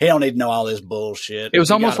need to know all this bullshit. It was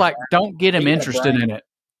almost like, don't get him interested in it.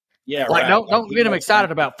 Yeah, like, right. Don't get him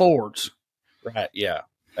excited about Fords. Right. Yeah.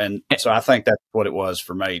 And so I think that's what it was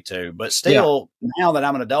for me too. But still, now that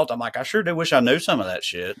I'm an adult, I'm like, I sure do wish I knew some of that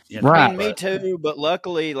shit. You know? Right. I mean, me too. But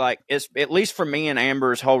luckily, like, it's at least for me and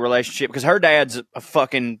Amber's whole relationship, because her dad's a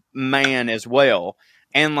fucking man as well.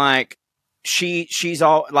 And like, she's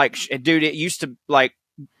all like, dude, it used to like,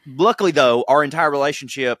 luckily though, our entire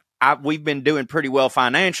relationship, we've been doing pretty well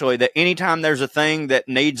financially, that anytime there's a thing that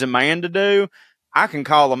needs a man to do, I can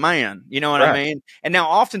call a man, you know what I mean? And now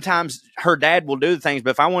oftentimes her dad will do the things, but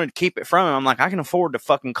if I wanted to keep it from him, I'm like, I can afford to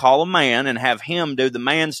fucking call a man and have him do the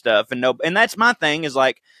man stuff. And that's my thing is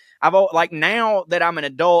like, now that I'm an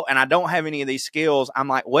adult and I don't have any of these skills, I'm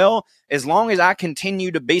like, well, as long as I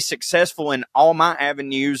continue to be successful in all my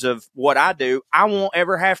avenues of what I do, I won't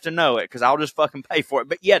ever have to know it because I'll just fucking pay for it.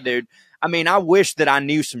 But yeah, dude, I mean, I wish that I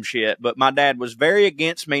knew some shit, but my dad was very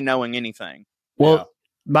against me knowing anything. Well,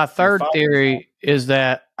 my third theory is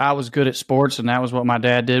that I was good at sports, and that was what my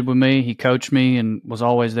dad did with me. He coached me and was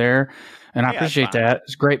always there, and I appreciate that.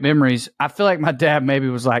 It's great memories. I feel like my dad maybe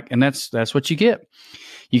was like, and that's what you get.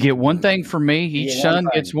 You get one thing from me. Each son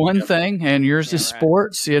gets one thing, and yours is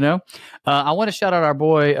sports, you know. I want to shout out our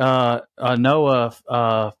boy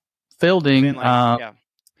Noah Fielding.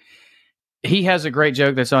 He has a great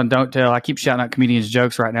joke that's on Don't Tell. I keep shouting out comedians'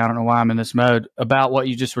 jokes right now. I don't know why I'm in this mode. About what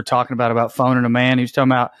you just were talking about phoning a man. He was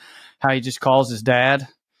talking about how he just calls his dad.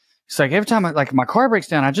 It's like every time my car breaks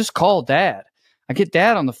down, I just call dad. I get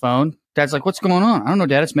dad on the phone. Dad's like, what's going on? I don't know,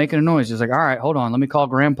 Dad. It's making a noise. He's like, all right, hold on. Let me call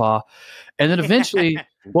grandpa. And then eventually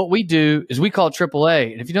what we do is we call it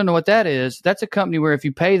AAA. And if you don't know what that is, that's a company where if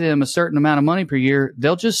you pay them a certain amount of money per year,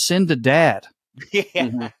 they'll just send to dad. Yeah.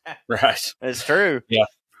 Mm-hmm. Right. It's true. Yeah.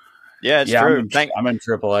 Yeah, it's true. I'm in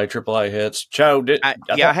AAA. AAA hits. Joe,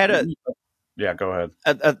 yeah, go ahead.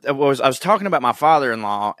 I was talking about my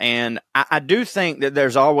father-in-law, and I do think that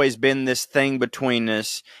there's always been this thing between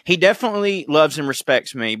us. He definitely loves and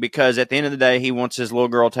respects me because at the end of the day, he wants his little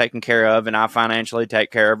girl taken care of, and I financially take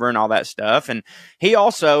care of her and all that stuff. And he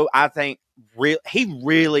also, I think, he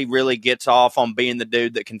really, really gets off on being the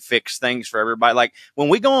dude that can fix things for everybody. Like when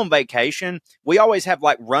we go on vacation, we always have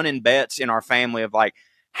like running bets in our family of like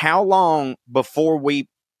how long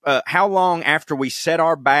after we set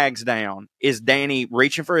our bags down is Danny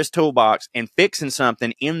reaching for his toolbox and fixing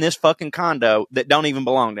something in this fucking condo that don't even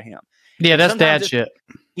belong to him. Yeah, that's dad shit.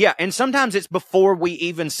 Yeah, and sometimes it's before we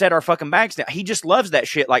even set our fucking bags down. He just loves that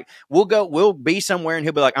shit. Like, we'll be somewhere and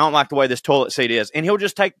he'll be like, I don't like the way this toilet seat is. And he'll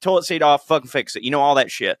just take the toilet seat off, fucking fix it. You know, all that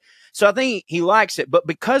shit. So I think he likes it. But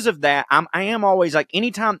because of that, I am always like,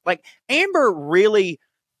 anytime, like, Amber really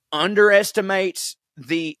underestimates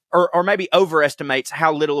or maybe overestimates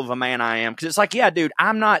how little of a man I am. Cause it's like, yeah, dude,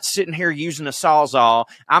 I'm not sitting here using a Sawzall.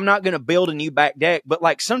 I'm not going to build a new back deck. But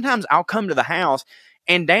like, sometimes I'll come to the house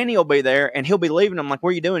and Danny will be there and he'll be leaving. I'm like, what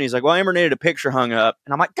are you doing? He's like, well, Amber needed a picture hung up.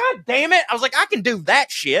 And I'm like, God damn it. I was like, I can do that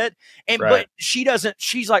shit. And, but she doesn't,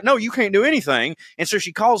 she's like, no, you can't do anything. And so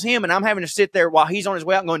she calls him and I'm having to sit there while he's on his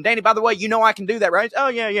way out going, Danny, by the way, you know, I can do that, right? Oh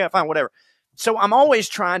yeah, fine, whatever. So I'm always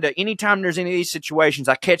trying to, anytime there's any of these situations,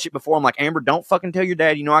 I catch it before. I'm like, Amber, don't fucking tell your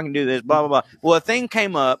dad, you know, I can do this, blah, blah, blah. Well, a thing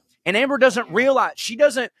came up and Amber doesn't realize, she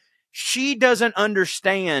doesn't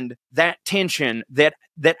understand that tension that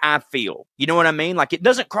I feel. You know what I mean? Like, it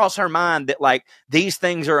doesn't cross her mind that like these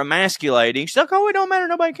things are emasculating. She's like, oh, it don't matter.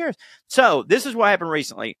 Nobody cares. So this is what happened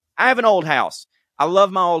recently. I have an old house. I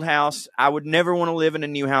love my old house. I would never want to live in a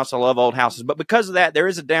new house. I love old houses. But because of that, there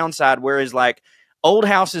is a downside, whereas like old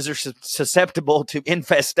houses are susceptible to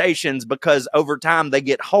infestations because over time they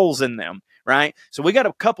get holes in them, right? So we got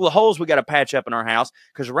a couple of holes we got to patch up in our house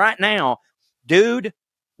because right now, dude,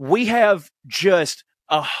 we have just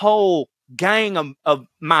a whole gang of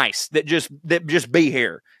mice that just be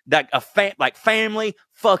here, like family,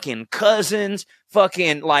 fucking cousins,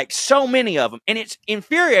 fucking like so many of them, and it's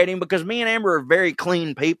infuriating because me and Amber are very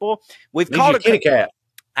clean people. We've called it kitty cat.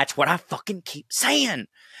 That's what I fucking keep saying.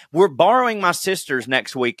 We're borrowing my sister's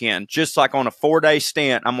next weekend, just like on a 4-day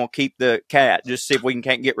stint. I'm going to keep the cat, just see if we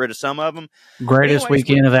can't get rid of some of them. Greatest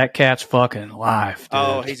weekend of that cat's fucking life, dude.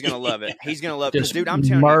 Oh, he's going to love it. He's going to love it. Dude, I'm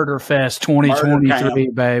telling Murder Fest 2023,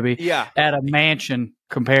 baby. Yeah. At a mansion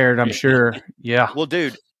compared, I'm sure. Yeah. Well,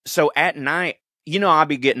 dude, so at night, you know, I'll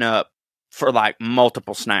be getting up for like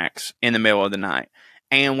multiple snacks in the middle of the night.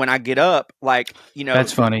 And when I get up, like, you know.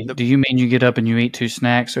 That's funny. Do you mean you get up and you eat 2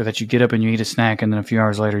 snacks, or that you get up and you eat a snack and then a few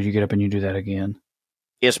hours later you get up and you do that again?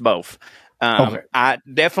 It's both. Okay. I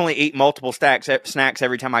definitely eat multiple snacks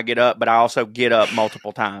every time I get up, but I also get up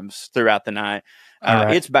multiple times throughout the night.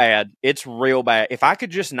 Right. It's bad. It's real bad. If I could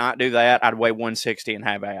just not do that, I'd weigh 160 and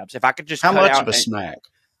have abs. If I could just How much of a snack?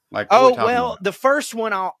 Like, about? The first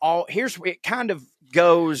one, here's where it kind of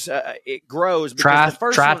goes, it grows.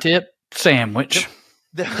 Tri-tip sandwich.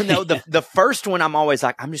 The first one, I'm always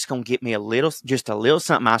like, I'm just going to get me just a little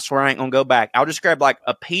something. I swear I ain't going to go back. I'll just grab like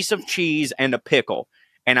a piece of cheese and a pickle.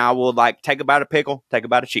 And I will like take a bite of pickle, take a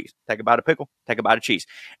bite of cheese, take a bite of pickle, take a bite of cheese.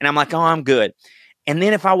 And I'm like, oh, I'm good. And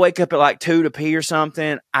then if I wake up at like 2 to pee or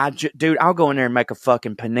something, dude, I'll go in there and make a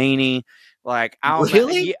fucking panini. Like,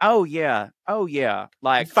 really? Oh yeah.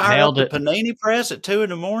 Like, fire up the panini press at 2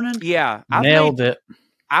 a.m. Yeah. Nailed it.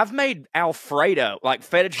 I've made Alfredo, like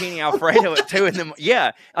fettuccine Alfredo at 2 a.m.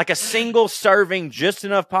 Yeah, like a single serving, just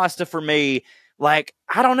enough pasta for me. Like,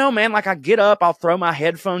 I don't know, man. Like, I get up, I'll throw my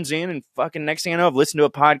headphones in, and fucking next thing I know, I've listened to a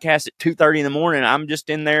podcast at 2:30 in the morning. I'm just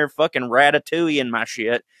in there fucking ratatouille in my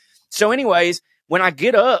shit. So anyways, when I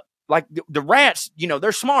get up, like the rats, you know,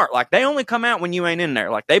 they're smart. Like, they only come out when you ain't in there.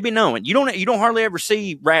 Like, they be knowing. You don't hardly ever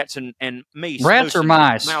see rats and mice. Rats or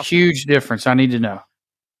mice? Huge difference. I need to know.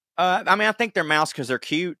 I mean, I think they're mouse because they're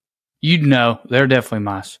cute. You'd know. They're definitely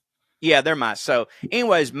mice. Yeah, they're mice. So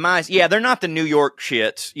anyways, mice, yeah, they're not the New York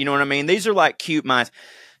shits. You know what I mean? These are like cute mice.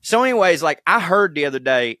 So anyways, like I heard the other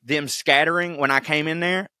day them scattering when I came in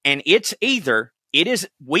there, and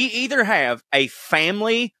we either have a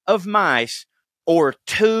family of mice or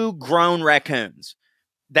 2 grown raccoons.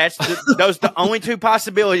 Those are the only 2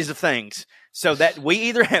 possibilities of things. So that we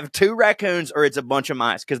either have 2 raccoons or it's a bunch of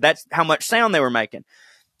mice, because that's how much sound they were making.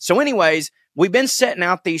 So anyways, we've been setting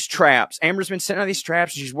out these traps. Amber's been setting out these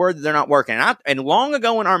traps. She's worried that they're not working. And long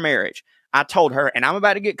ago in our marriage, I told her, and I'm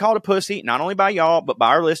about to get called a pussy, not only by y'all, but by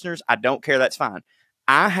our listeners. I don't care. That's fine.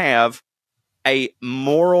 I have a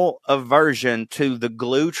moral aversion to the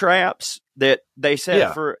glue traps that they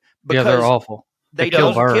set for, because they're awful. They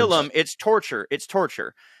don't kill them. It's torture. It's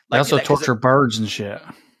torture. They also torture birds and shit.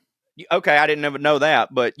 Okay, I didn't ever know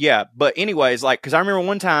that, but yeah. But anyways, like, because I remember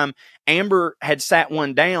one time Amber had sat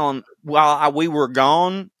one down while we were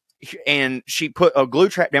gone, and she put a glue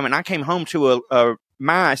trap down, and I came home to a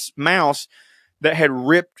mouse that had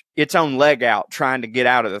ripped its own leg out trying to get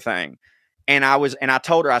out of the thing. And I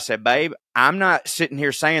told her, I said, babe, I'm not sitting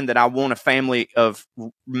here saying that I want a family of,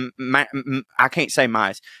 I can't say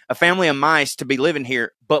mice, a family of mice to be living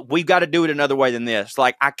here, but we've got to do it another way than this.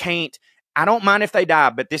 Like, I don't mind if they die,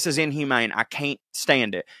 but this is inhumane. I can't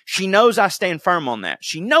stand it. She knows I stand firm on that.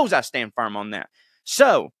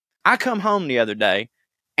 So I come home the other day,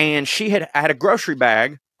 and I had a grocery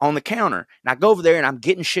bag on the counter, and I go over there and I'm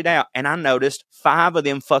getting shit out, and I noticed 5 of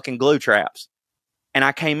them fucking glue traps. And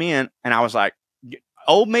I came in and I was like,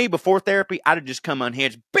 old me before therapy, I'd have just come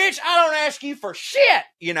unhinged. Bitch, I don't ask you for shit,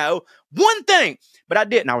 one thing. But I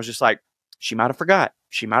didn't. I was just like, she might have forgot.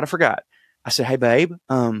 I said, hey, babe,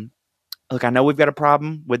 look, I know we've got a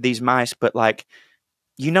problem with these mice, but like,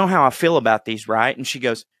 you know how I feel about these, right? And she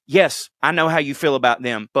goes, yes, I know how you feel about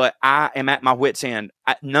them, but I am at my wit's end.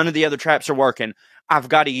 None of the other traps are working. I've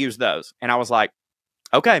got to use those. And I was like,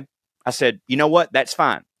 okay. I said, you know what? That's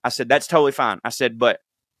fine. I said, that's totally fine. I said, but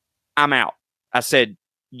I'm out. I said,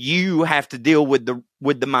 you have to deal with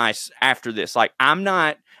the mice after this. Like,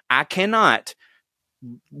 I cannot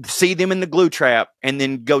see them in the glue trap and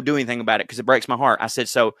then go do anything about it because it breaks my heart. I said,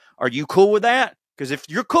 so are you cool with that? Because if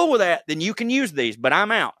you're cool with that, then you can use these, but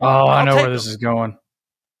I'm out. Oh, I know where this is going.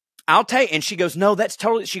 I'll take, and she goes, no,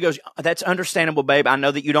 she goes, that's understandable, babe. I know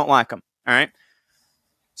that you don't like them. All right.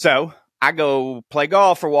 So I go play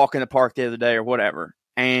golf or walk in the park the other day or whatever.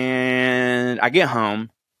 And I get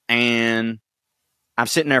home and I'm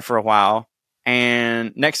sitting there for a while.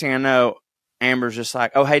 And next thing I know, Amber's just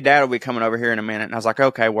like, oh, hey, Dad will be coming over here in a minute. And I was like,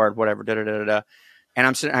 okay, word, whatever, da-da-da-da-da. And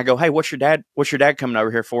I'm sitting, I go, hey, what's your dad coming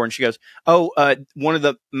over here for? And she goes, oh, one of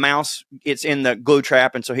the mouse, it's in the glue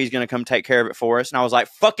trap, and so he's going to come take care of it for us. And I was like,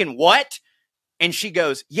 fucking what? And she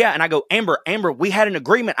goes, yeah. And I go, Amber, we had an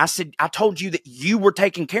agreement. I said, I told you that you were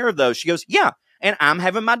taking care of those. She goes, yeah. And I'm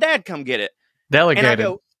having my dad come get it.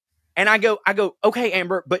 Delegated. And I go, okay,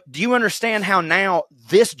 Amber, but do you understand how now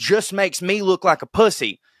this just makes me look like a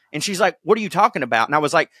pussy? And she's like, what are you talking about? And I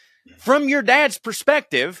was like, from your dad's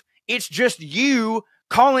perspective, it's just you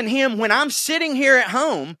calling him when I'm sitting here at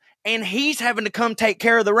home and he's having to come take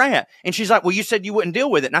care of the rat. And she's like, well, you said you wouldn't deal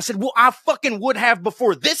with it. And I said, well, I fucking would have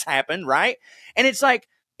before this happened, right? And it's like,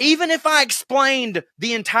 even if I explained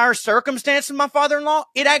the entire circumstance of my father-in-law,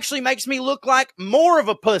 it actually makes me look like more of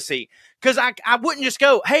a pussy. Because I wouldn't just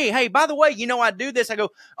go, hey, by the way, I do this. I go,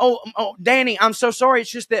 oh, Danny, I'm so sorry.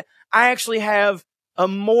 It's just that I actually have a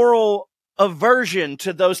moral aversion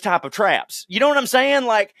to those type of traps. You know what I'm saying?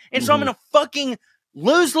 Like, and so I'm in a fucking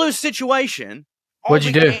lose-lose situation. What'd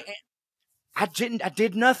you do? I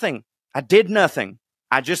did nothing.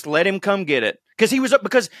 I just let him come get it.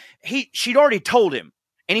 Because she'd already told him.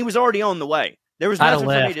 And he was already on the way. There was nothing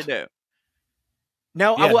for me to do.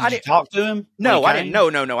 No, I didn't talk to him. No, I didn't.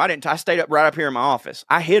 No, I didn't. I stayed up right up here in my office.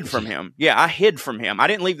 I hid from him. Yeah, I hid from him. I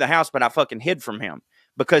didn't leave the house, but I fucking hid from him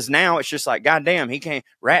because now it's just like, goddamn, he can't.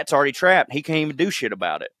 Rat's already trapped. He can't even do shit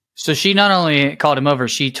about it. So she not only called him over,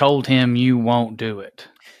 she told him you won't do it.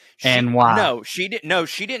 And why? No, she didn't. No,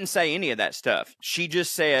 she didn't say any of that stuff. She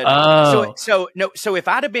just said, oh. So if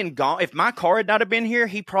I'd have been gone, if my car had not have been here,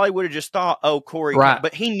 he probably would have just thought, oh, Corey. Right.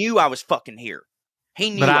 But he knew I was fucking here.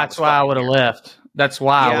 He knew. But that's why I would have left. That's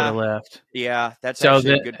why I would have left. Yeah, that's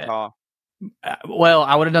actually a good call. Well,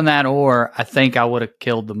 I would have done that, or I think I would have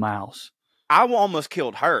killed the mouse. I almost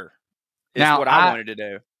killed her. Is now, what I wanted to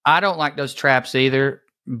do. I don't like those traps either.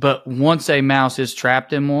 But once a mouse is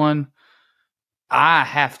trapped in one, I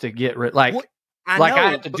have to get rid. I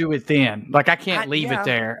have to do it then. Like I can't leave it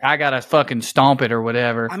there. I gotta fucking stomp it or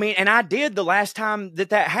whatever. I mean, and I did the last time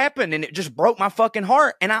that happened, and it just broke my fucking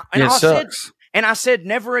heart. And I said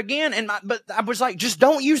never again. But I was like, just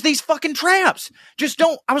don't use these fucking traps. Just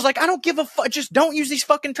don't. I was like, I don't give a fuck. Just don't use these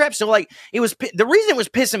fucking traps. So like, the reason it was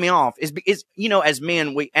pissing me off is as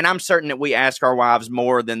men, and I'm certain that we ask our wives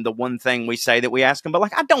more than the one thing we say that we ask them. But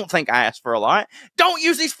like, I don't think I asked for a lot. Don't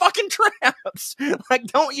use these fucking traps. Like,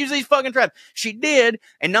 don't use these fucking traps. She did.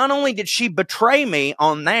 And not only did she betray me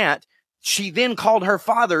on that, she then called her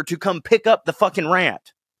father to come pick up the fucking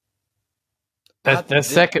rat. That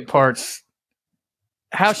second part's.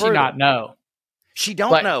 How's she not know? She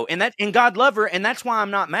don't know, and God love her, and that's why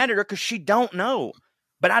I'm not mad at her because she don't know.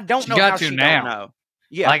 But I don't know how she don't know.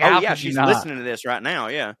 Yeah, like, she's listening to this right now.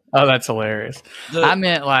 Yeah. Oh, that's hilarious. I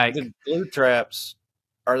meant like the glue traps.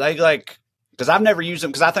 Are they like? Because I've never used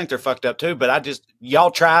them because I think they're fucked up too. But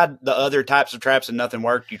y'all tried the other types of traps and nothing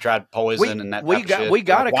worked. You tried poison and that. We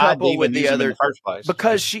got a couple with the other first place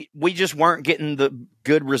because we just weren't getting the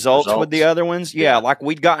good results with the other ones. Yeah, like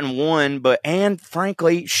we'd gotten one, and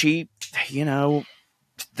frankly, she,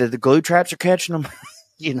 the glue traps are catching them.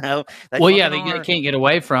 They can't get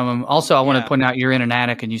away from them. Also, I want to point out you're in an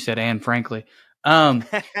attic, and you said "and frankly." Andy,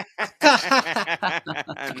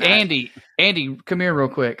 come here real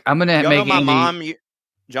quick. I'm gonna make my Andy. Mom.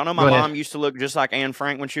 Y'all know my mom used to look just like Anne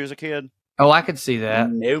Frank when she was a kid. Oh, I could see that.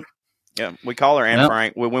 Nope. Yeah, we call her Anne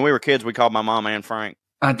Frank. When we were kids, we called my mom Anne Frank.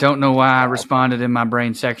 I don't know why I responded in my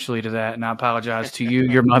brain sexually to that, and I apologize to you,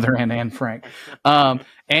 your mother, and Anne Frank.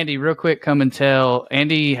 Andy, real quick, come and tell.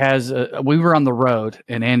 Andy has we were on the road,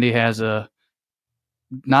 and Andy has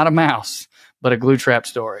not a mouse, but a glue trap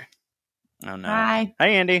story. Oh no! Hi.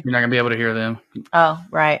 Hey, Andy. You're not gonna be able to hear them. Oh,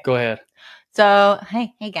 right. Go ahead. So,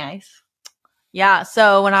 hey guys. Yeah.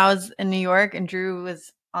 So when I was in New York and Drew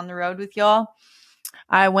was on the road with y'all,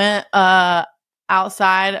 I went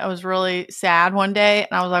outside. I was really sad one day,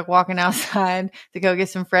 and I was like walking outside to go get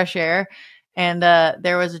some fresh air, and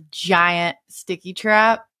there was a giant sticky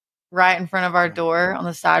trap right in front of our door on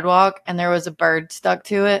the sidewalk, and there was a bird stuck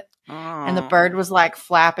to it. And the bird was like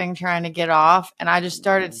flapping, trying to get off. And I just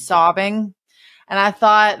started sobbing. And I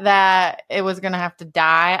thought that it was going to have to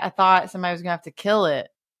die. I thought somebody was going to have to kill it.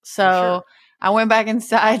 So I went back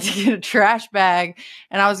inside to get a trash bag.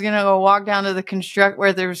 And I was going to go walk down to the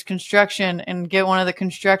where there was construction and get one of the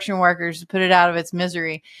construction workers to put it out of its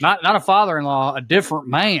misery. Not a father-in-law, a different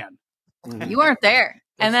man. You weren't there.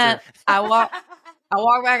 And then I walked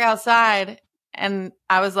back outside. And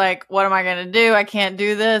I was like, what am I going to do? I can't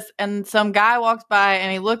do this. And some guy walks by and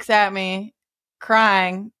he looks at me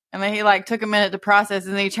crying. And then he like took a minute to process.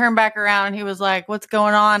 And then he turned back around and he was like, what's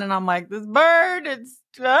going on? And I'm like, this bird, it's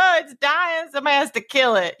dying. Somebody has to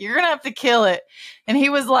kill it. You're going to have to kill it. And he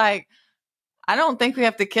was like, I don't think we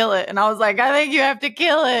have to kill it. And I was like, I think you have to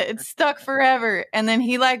kill it. It's stuck forever. And then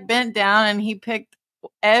he like bent down and he picked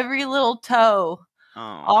every little toe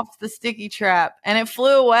off the sticky trap, and it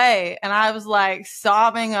flew away. And I was like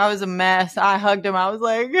sobbing. I was a mess. I hugged him. I was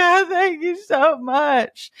like, God, thank you so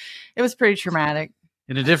much. It was pretty traumatic.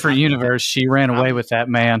 In a different universe, she ran away with that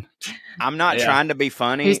man. I'm not trying to be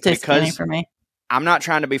funny. He's too skinny for me. I'm not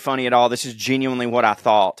trying to be funny at all. This is genuinely what I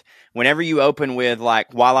thought. Whenever you open with,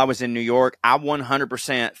 like, while I was in New York, I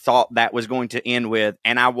 100% thought that was going to end with,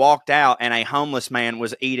 and I walked out and a homeless man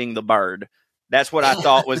was eating the bird. That's what I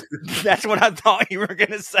thought that's what I thought you were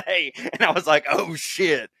going to say. And I was like, oh,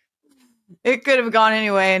 shit. It could have gone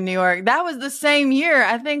anyway in New York. That was the same year.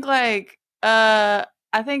 I think that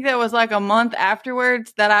was like a month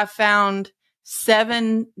afterwards that I found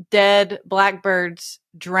 7 dead blackbirds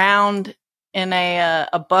drowned in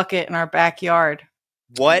a bucket in our backyard.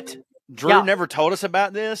 What? Drew never told us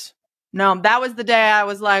about this? No, that was the day I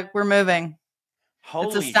was like, we're moving. Holy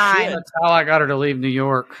it's a sign. shit. That's how I got her to leave New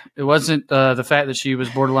York. It wasn't the fact that she was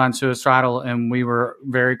borderline suicidal and we were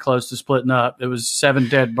very close to splitting up. It was 7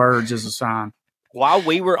 dead birds as a sign. While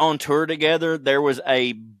we were on tour together, there was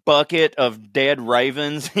a bucket of dead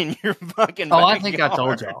ravens in your fucking backyard. I think I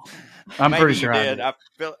told y'all. I'm pretty sure I did. I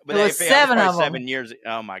feel, but it was 7 of them. 7 years.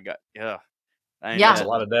 Oh my God. Yeah. That's a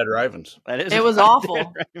lot of dead ravens. It was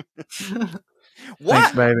awful.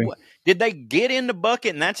 Thanks, baby. Did they get in the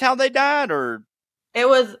bucket and that's how they died, or? It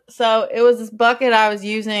was this bucket I was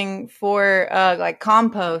using for like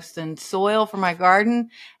compost and soil for my garden.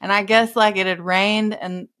 And I guess like it had rained,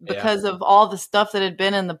 and because of all the stuff that had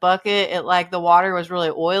been in the bucket, it like the water was really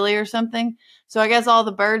oily or something. So I guess all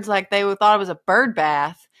the birds, like they thought it was a bird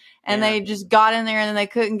bath, and they just got in there and then they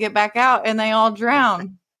couldn't get back out and they all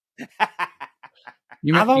drowned.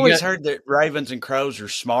 I've always heard that ravens and crows are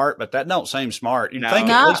smart, but that don't seem smart. You'd think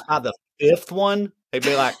at least by the 5th one, they'd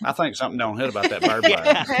be like, I think something don't hit about that bird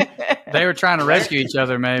bath. They were trying to rescue each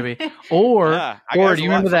other, maybe. Or do you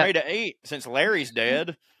remember that? To eat since Larry's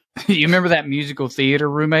dead. You remember that musical theater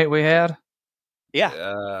roommate we had?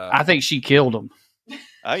 Yeah. I think she killed him.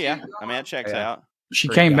 Oh, yeah. I mean, that checks out. She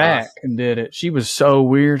came back and did it. She was so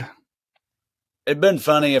weird. It'd been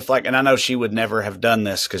funny if, like, and I know she would never have done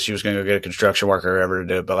this because she was going to go get a construction worker or whatever to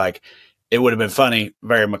do it, but, like, it would have been funny,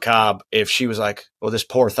 very macabre, if she was like, well, this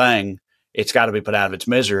poor thing, it's got to be put out of its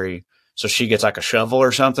misery. So she gets, like, a shovel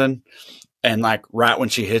or something. And, like, right when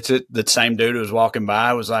she hits it, the same dude who was walking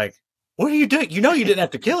by was like, what are you doing? You know you didn't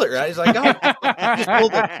have to kill it, right? He's like,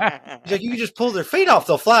 you just pull their feet off,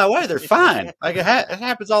 they'll fly away. They're fine. Like it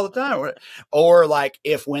happens all the time. Or like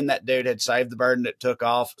if when that dude had saved the bird and it took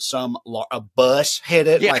off, a bus hit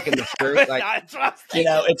it like in the street, like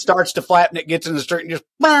it starts to flap and it gets in the street and just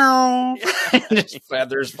and just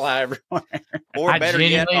feathers fly everywhere. Or better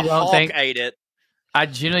yet, a hawk ate it. I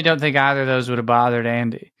genuinely don't think either of those would have bothered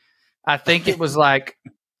Andy. I think it was like,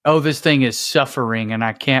 oh, this thing is suffering and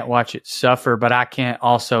I can't watch it suffer, but I can't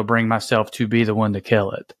also bring myself to be the one to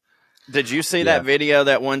kill it. Did you see that video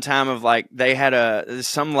that one time of like they had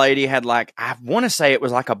some lady had like, I want to say it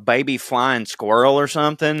was like a baby flying squirrel or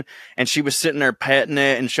something, and she was sitting there petting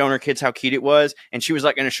it and showing her kids how cute it was, and she was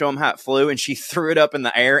like going to show them how it flew, and she threw it up in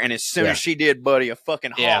the air, and as soon as she did, buddy, a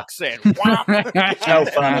fucking hawk said, "Wow!" So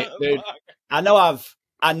funny, dude. I know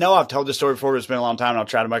I've told this story before, but it's been a long time, and I'll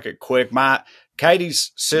try to make it quick.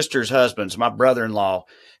 Katie's sister's husband, my brother-in-law,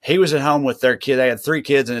 he was at home with their kid. They had 3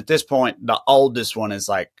 kids, and at this point, the oldest one is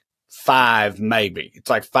like 5, maybe. It's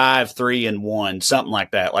like 5, 3, and 1, something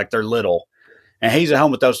like that. Like they're little. And he's at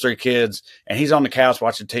home with those 3 kids, and he's on the couch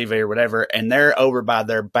watching TV or whatever, and they're over by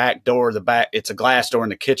their back door. It's a glass door in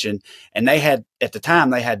the kitchen, and at the time,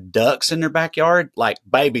 they had ducks in their backyard, like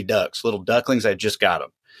baby ducks, little ducklings. They just got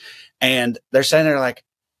them. And they're sitting there like,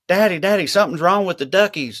 Daddy, something's wrong with the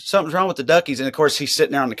duckies. Something's wrong with the duckies. And of course, he's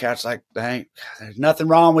sitting there on the couch like, dang, there's nothing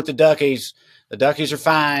wrong with the duckies. The duckies are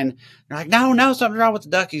fine. They're like, no, something's wrong with the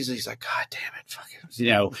duckies. And he's like, God damn it. Fuck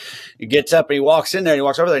it. He gets up and he walks in there and he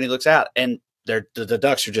walks over there and he looks out and the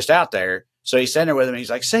ducks are just out there. So he's sitting there with him and he's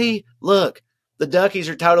like, see, look, the duckies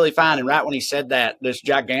are totally fine. And right when he said that, this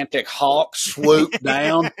gigantic hawk swooped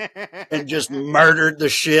down and just murdered the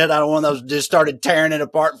shit out of one of those, just started tearing it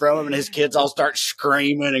apart from him. And his kids all start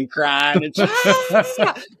screaming and crying.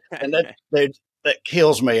 And that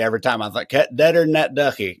kills me every time I think, deader than that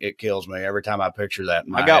ducky. It kills me every time I picture that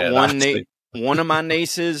in my head. One of my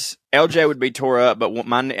nieces, LJ would be tore up, but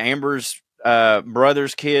Amber's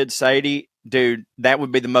brother's kid, Sadie, dude, that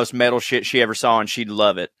would be the most metal shit she ever saw, and she'd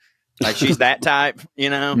love it. Like she's that type,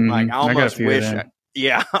 like I almost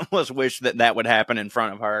wish that would happen in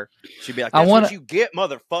front of her. She'd be like, that's what you get,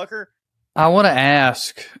 motherfucker. I want to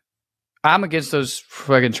ask, I'm against those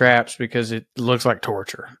fucking traps because it looks like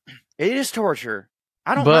torture. It is torture.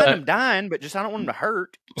 I don't mind them dying, but just I don't want them to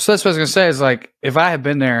hurt. So that's what I was going to say is like, if I had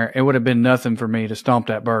been there, it would have been nothing for me to stomp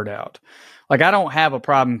that bird out. Like I don't have a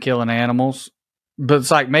problem killing animals, but it's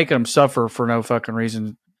like making them suffer for no fucking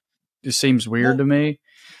reason. It seems weird to me.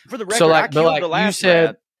 For the record, I killed the last you said,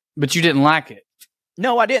 rat. But you didn't like it.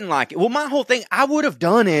 No, I didn't like it. Well, my whole thing, I would have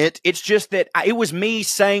done it. It's just that it was me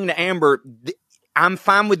saying to Amber, I'm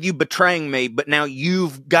fine with you betraying me, but now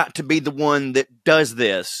you've got to be the one that does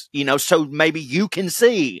this, so maybe you can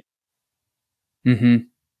see. I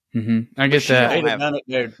get that. He'd have done it,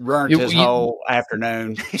 dude, ruined his whole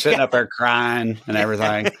afternoon, sitting up there crying and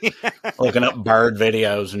everything, looking up bird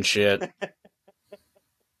videos and shit.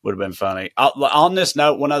 Would have been funny. On this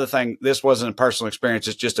note, one other thing, this wasn't a personal experience.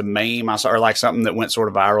 It's just a meme I saw, or like something that went sort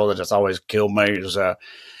of viral that just always killed me. It was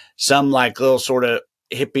some like little sort of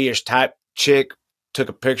hippie-ish type chick took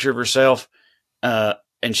a picture of herself, and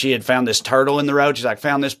she had found this turtle in the road. She's like,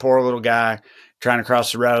 found this poor little guy trying to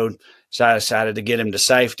cross the road. So I decided to get him to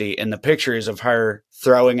safety. And the picture is of her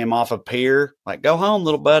throwing him off a pier, like, go home,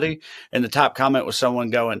 little buddy. And the top comment was someone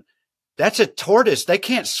going, that's a tortoise. They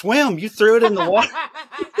can't swim. You threw it in the water.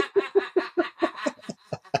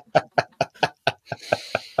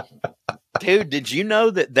 Dude, did you know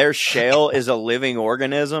that their shell is a living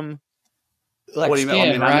organism? Like what do you mean?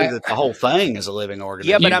 I mean, right? I knew that the whole thing is a living organism.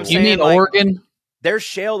 Yeah, but I'm saying, you mean like, organ? Their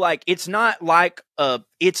shell, like, it's not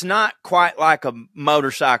quite like a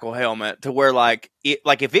motorcycle helmet to where like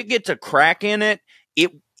if it gets a crack in it,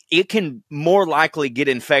 it can more likely get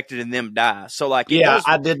infected and them die. So like,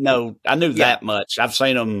 I knew that much. I've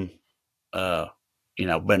seen them,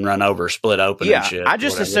 been run over, split open and shit. I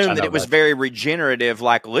just assumed that it was very regenerative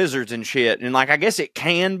like lizards and shit. And like, I guess it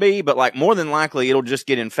can be, but like more than likely it'll just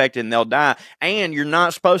get infected and they'll die. And you're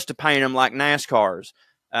not supposed to paint them like NASCARs.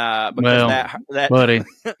 Because buddy,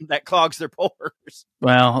 that clogs their pores.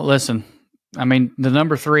 Well, listen, I mean, the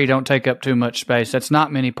number 3 don't take up too much space. That's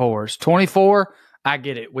not many pores. 24, I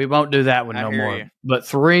get it. We won't do that one no more. You. But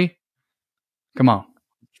 3, come on.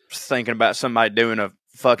 Just thinking about somebody doing a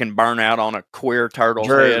fucking burnout on a queer turtle's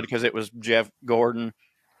head because it was Jeff Gordon.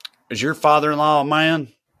 Is your father-in-law a man?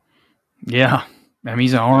 Yeah. I mean,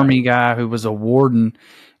 he's an army guy who was a warden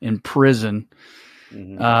in prison.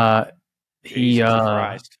 Mm-hmm.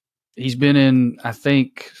 He's been in, I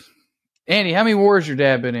think, Andy, how many wars your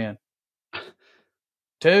dad been in?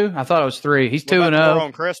 2? I thought it was 3. He's 2-0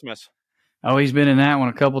 on Christmas. Oh, he's been in that one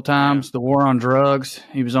a couple times. The war on drugs.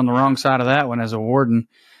 He was on the wrong side of that one as a warden.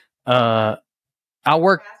 I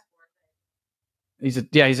worked.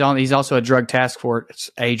 He's also a drug task force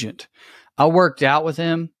agent. I worked out with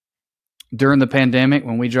him during the pandemic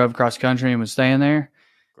when we drove cross country and was staying there.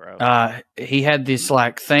 He had this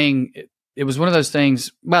like thing. It was one of those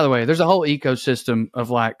things. By the way, there's a whole ecosystem of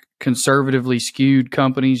like conservatively skewed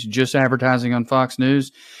companies just advertising on Fox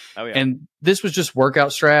News. Oh, yeah. And this was just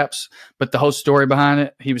workout straps, but the whole story behind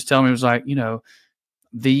it, he was telling me was like,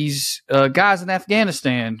 these guys in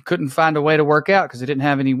Afghanistan couldn't find a way to work out because they didn't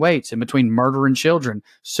have any weights in between murdering children.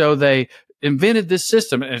 So they invented this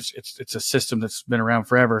system. It's a system that's been around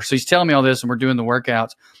forever. So he's telling me all this and we're doing the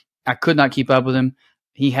workouts. I could not keep up with him.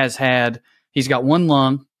 He's got one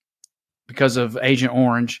lung because of Agent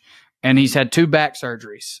Orange, and he's had 2 back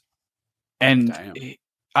surgeries. And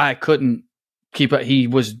I couldn't keep up. He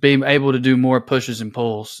was being able to do more pushes and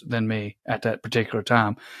pulls than me at that particular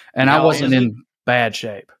time. And I wasn't in bad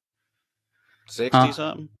shape. 60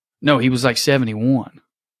 something? No, he was like 71.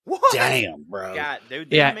 What? Damn, bro. God,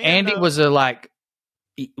 dude, Yeah, Andy was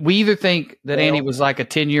we either think that Andy was like a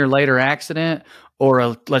 10-year later accident or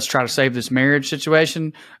a let's try to save this marriage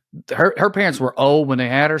situation. Her parents were old when they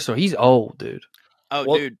had her, so he's old, dude.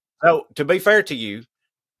 Oh, dude. So to be fair to you,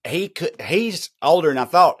 he's older than I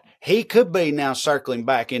thought. He could be now circling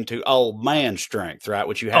back into old man strength, right?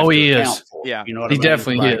 Which you have to account for. Yeah, you know what he I mean?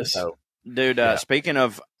 definitely is. So, dude, speaking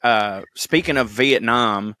of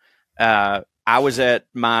Vietnam, I was at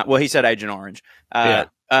he said Agent Orange.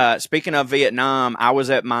 Speaking of Vietnam, I was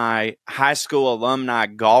at my high school alumni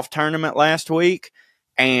golf tournament last week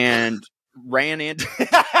and ran into.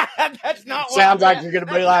 That's not what sounds like you're going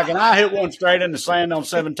to be like, and I hit one straight in the sand on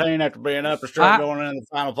 17 after being up a straight going in the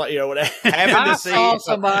final play. Whatever. Having to see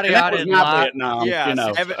somebody I didn't like.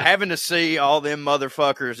 Vietnam, having to see all them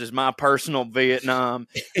motherfuckers is my personal Vietnam.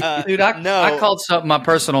 Dude, I called something my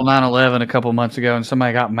personal 9/11 a couple months ago, and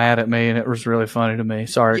somebody got mad at me, and it was really funny to me.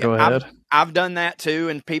 Sorry, go ahead. I've done that too,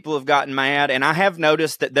 and people have gotten mad. And I have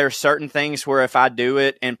noticed that there's certain things where if I do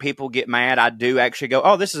it and people get mad, I do actually go,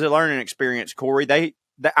 "Oh, this is a learning experience, Corey."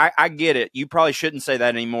 I get it. You probably shouldn't say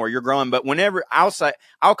that anymore. You're growing. But whenever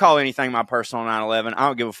I'll call anything my personal 9/11. I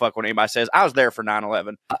don't give a fuck what anybody says. I was there for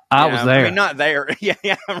 9/11. I was there. I mean, not there. Yeah,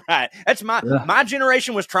 right. That's my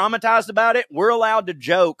generation was traumatized about it. We're allowed to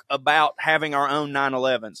joke about having our own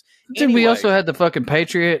 9/11s. Dude, we also had the fucking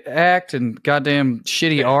Patriot Act and goddamn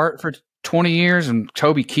shitty art for 20 years and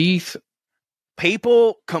Toby Keith.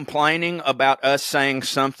 People complaining about us saying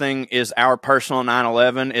something is our personal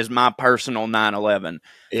 9/11 is my personal 9/11.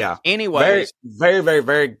 Yeah. Anyway, very, very,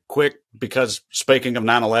 very quick, because speaking of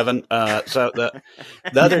 9/11, so the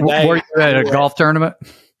other day, were you at a golf tournament?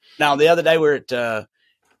 Now, the other day we're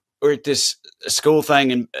at this school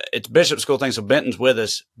thing, and it's Bishop's school thing. So Benton's with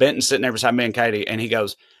us. Benton's sitting there beside me and Katie, and he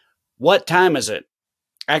goes, "What time is it?"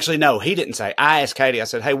 Actually, no, he didn't say. I asked Katie. I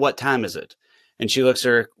said, "Hey, what time is it?" And she looks at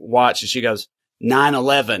her watch and she goes,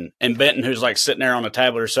 9/11. And Benton, who's like sitting there on a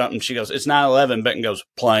tablet or something, she goes, "It's 9/11. Benton goes,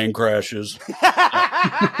 "Plane crashes."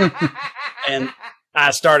 And I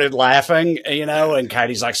started laughing, and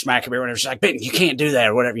Katie's like smacking me or whatever. She's like, "Benton, you can't do that,"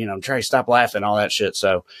 or whatever, Trae, stop laughing, all that shit.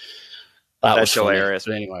 So that's hilarious.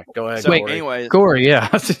 But anyway, go ahead. So anyway, Corey, yeah.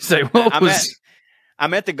 I was just say,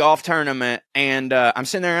 I'm at the golf tournament, and I'm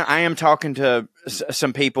sitting there. I am talking to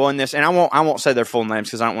some people in this, and I won't say their full names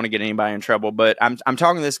because I don't want to get anybody in trouble. But I'm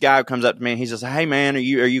talking to this guy who comes up to me, and he says, "Hey man, are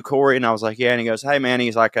you Corey?" And I was like, "Yeah." And he goes, "Hey man,"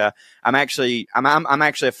 he's like, I'm actually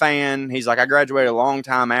a fan." He's like, "I graduated a long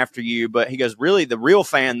time after you," but he goes, "Really, the real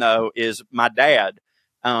fan though is my dad."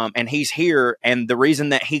 And he's here, and the reason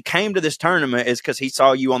that he came to this tournament is because he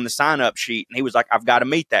saw you on the sign-up sheet, and he was like, "I've got to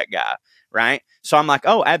meet that guy." Right. So I'm like,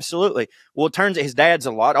 "Oh, absolutely." Well, it turns out his dad's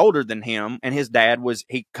a lot older than him. And his dad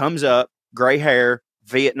he comes up, gray hair,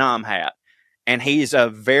 Vietnam hat. And he's a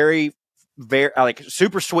very, very like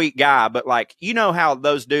super sweet guy. But like, how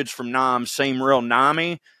those dudes from Nam seem real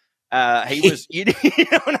Nami. He was, you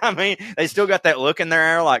know what I mean? They still got that look in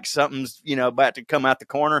their eye, like something's, about to come out the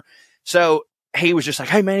corner. So he was just like,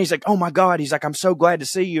 "Hey man," he's like, "Oh my God." He's like, "I'm so glad to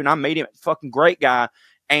see you." And I met him, fucking great guy.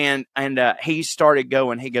 And he started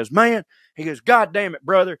going, he goes, "Man," he goes, "God damn it,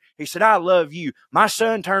 brother." He said, "I love you. My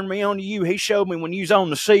son turned me on to you. He showed me when you was on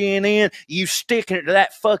the CNN, you sticking it to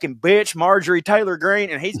that fucking bitch, Marjorie Taylor Greene."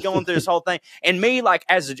 And he's going through this whole thing. And me, like,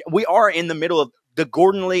 we are in the middle of the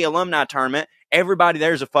Gordon Lee alumni tournament. Everybody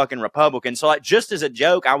there's a fucking Republican. So like, just as a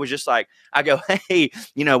joke, I was just like, I go, "Hey,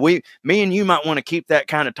 me and you might want to keep that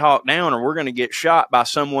kind of talk down, or we're going to get shot by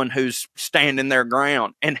someone who's standing their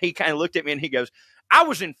ground." And he kind of looked at me and he goes, I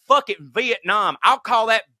was in fucking Vietnam. I'll call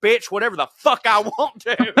that bitch whatever the fuck I want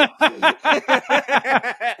to.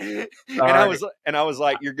 and I was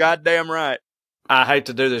like, you're goddamn right. I hate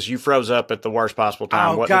to do this. You froze up at the worst possible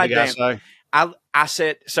time. Oh, What did the guy say? I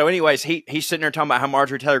said, so anyways, he's sitting there talking about how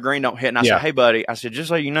Marjorie Taylor Greene don't hit. And I said, hey, buddy, I said, just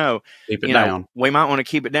so you know, keep it down. We might want to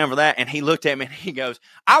keep it down for that. And he looked at me and he goes,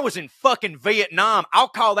 I was in fucking Vietnam. I'll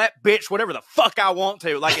call that bitch whatever the fuck I want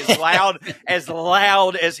to. Like as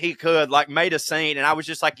loud as he could, like made a scene. And I was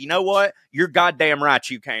just like, you know what? You're goddamn right.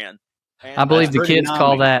 You can. And I believe the kids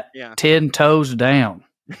call that 10 toes down.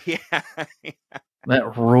 Yeah.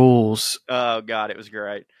 That rules. Oh, God, it was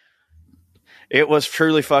great. It was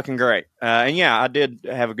truly fucking great. And yeah, I did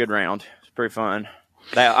have a good round. It's pretty fun.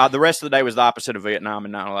 The rest of the day was the opposite of Vietnam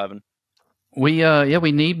and 9/11.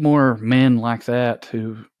 We need more men like that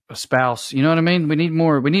who espouse, you know what I mean? We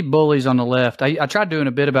need bullies on the left. I tried doing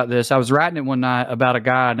a bit about this. I was writing it one night about a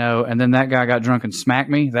guy I know, and then that guy got drunk and smacked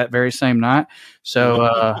me that very same night.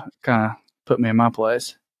 So kind of put me in my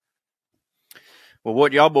place. Well,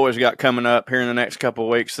 what y'all boys got coming up here in the next couple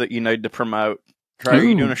of weeks that you need to promote? Trae, are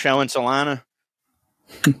you doing a show in Salina?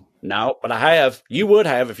 No, but I have. You would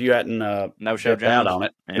have if you hadn't no show out on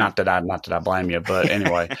it. Yeah. Not that I blame you, but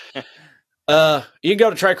anyway. You can go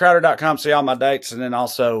to TraeCrowder.com, see all my dates, and then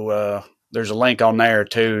also there's a link on there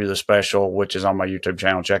to the special, which is on my YouTube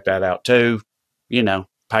channel. Check that out too. You know,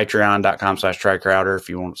 Patreon.com/TraeCrowder if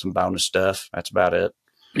you want some bonus stuff. That's about it.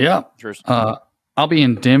 Yeah. I'll be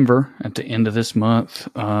in Denver at the end of this month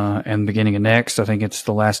and beginning of next. I think it's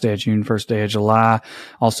the last day of June, first day of July.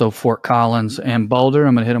 Also Fort Collins and Boulder.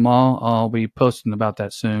 I'm going to hit them all. I'll be posting about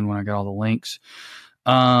that soon when I get all the links.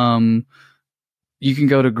 You can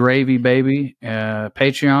go to Gravy Baby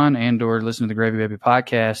Patreon and or listen to the Gravy Baby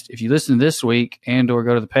podcast. If you listen this week and or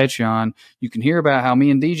go to the Patreon, you can hear about how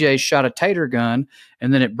me and DJ shot a tater gun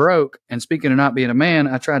and then it broke. And speaking of not being a man,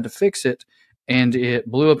 I tried to fix it. And it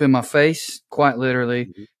blew up in my face, quite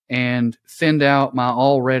literally, and thinned out my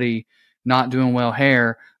already not doing well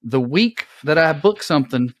hair the week that I booked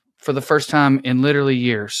something for the first time in literally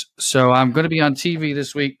years. So I'm going to be on TV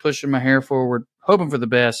this week, pushing my hair forward, hoping for the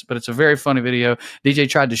best, but it's a very funny video. DJ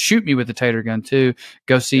tried to shoot me with the tater gun, too.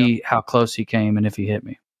 Go see how close he came and if he hit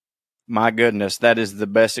me. My goodness, that is the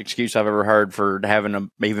best excuse I've ever heard for having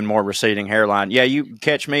an even more receding hairline. Yeah, you can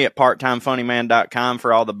catch me at parttimefunnyman.com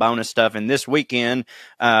for all the bonus stuff. And this weekend,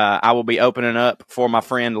 I will be opening up for my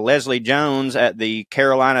friend Leslie Jones at the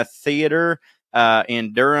Carolina Theater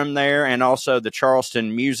in Durham there, and also the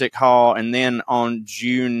Charleston Music Hall. And then on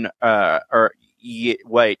June, what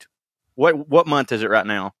month is it right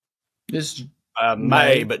now? This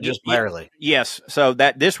May, but just barely. Yes. So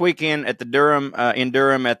that this weekend at the Durham, in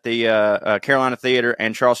Durham at the Carolina Theater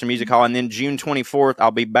and Charleston Music Hall. And then June 24th, I'll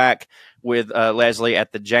be back with Leslie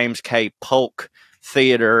at the James K. Polk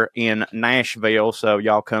Theater in Nashville. So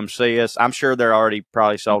y'all come see us. I'm sure they're already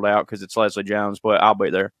probably sold out because it's Leslie Jones, but I'll be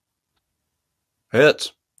there.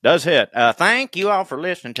 Hits. Does hit. Thank you all for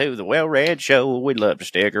listening to the WellRED Show. We'd love to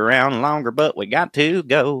stick around longer, but we got to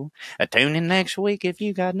go. Tune in next week if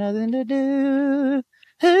you got nothing to do.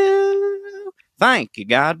 Thank you.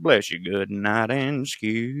 God bless you. Good night and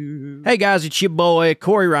skew. Hey guys, it's your boy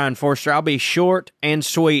Corey Ryan Forster. I'll be short and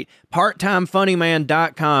sweet.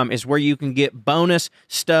 PartTimeFunnyman.com is where you can get bonus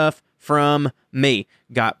stuff from me.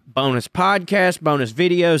 Got bonus podcasts, bonus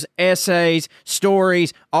videos, essays,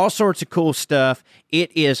 stories, all sorts of cool stuff.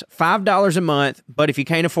 It is $5 a month, but if you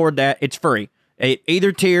can't afford that, it's free. At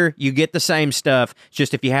either tier, you get the same stuff. It's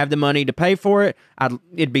just if you have the money to pay for it,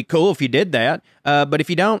 it'd be cool if you did that. But if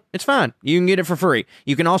you don't, it's fine. You can get it for free.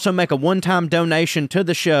 You can also make a one-time donation to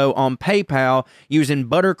the show on PayPal using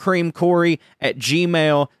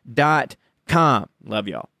buttercreamcorey@gmail.com. Love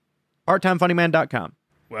y'all. PartTimeFunnyman.com.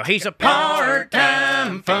 Well, he's a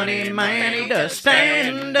part-time funny man. He does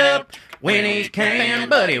stand up when he can,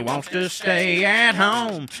 but he wants to stay at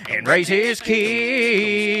home and raise his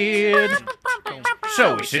kids.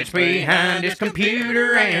 So he sits behind his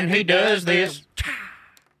computer and he does this.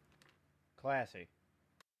 Classy.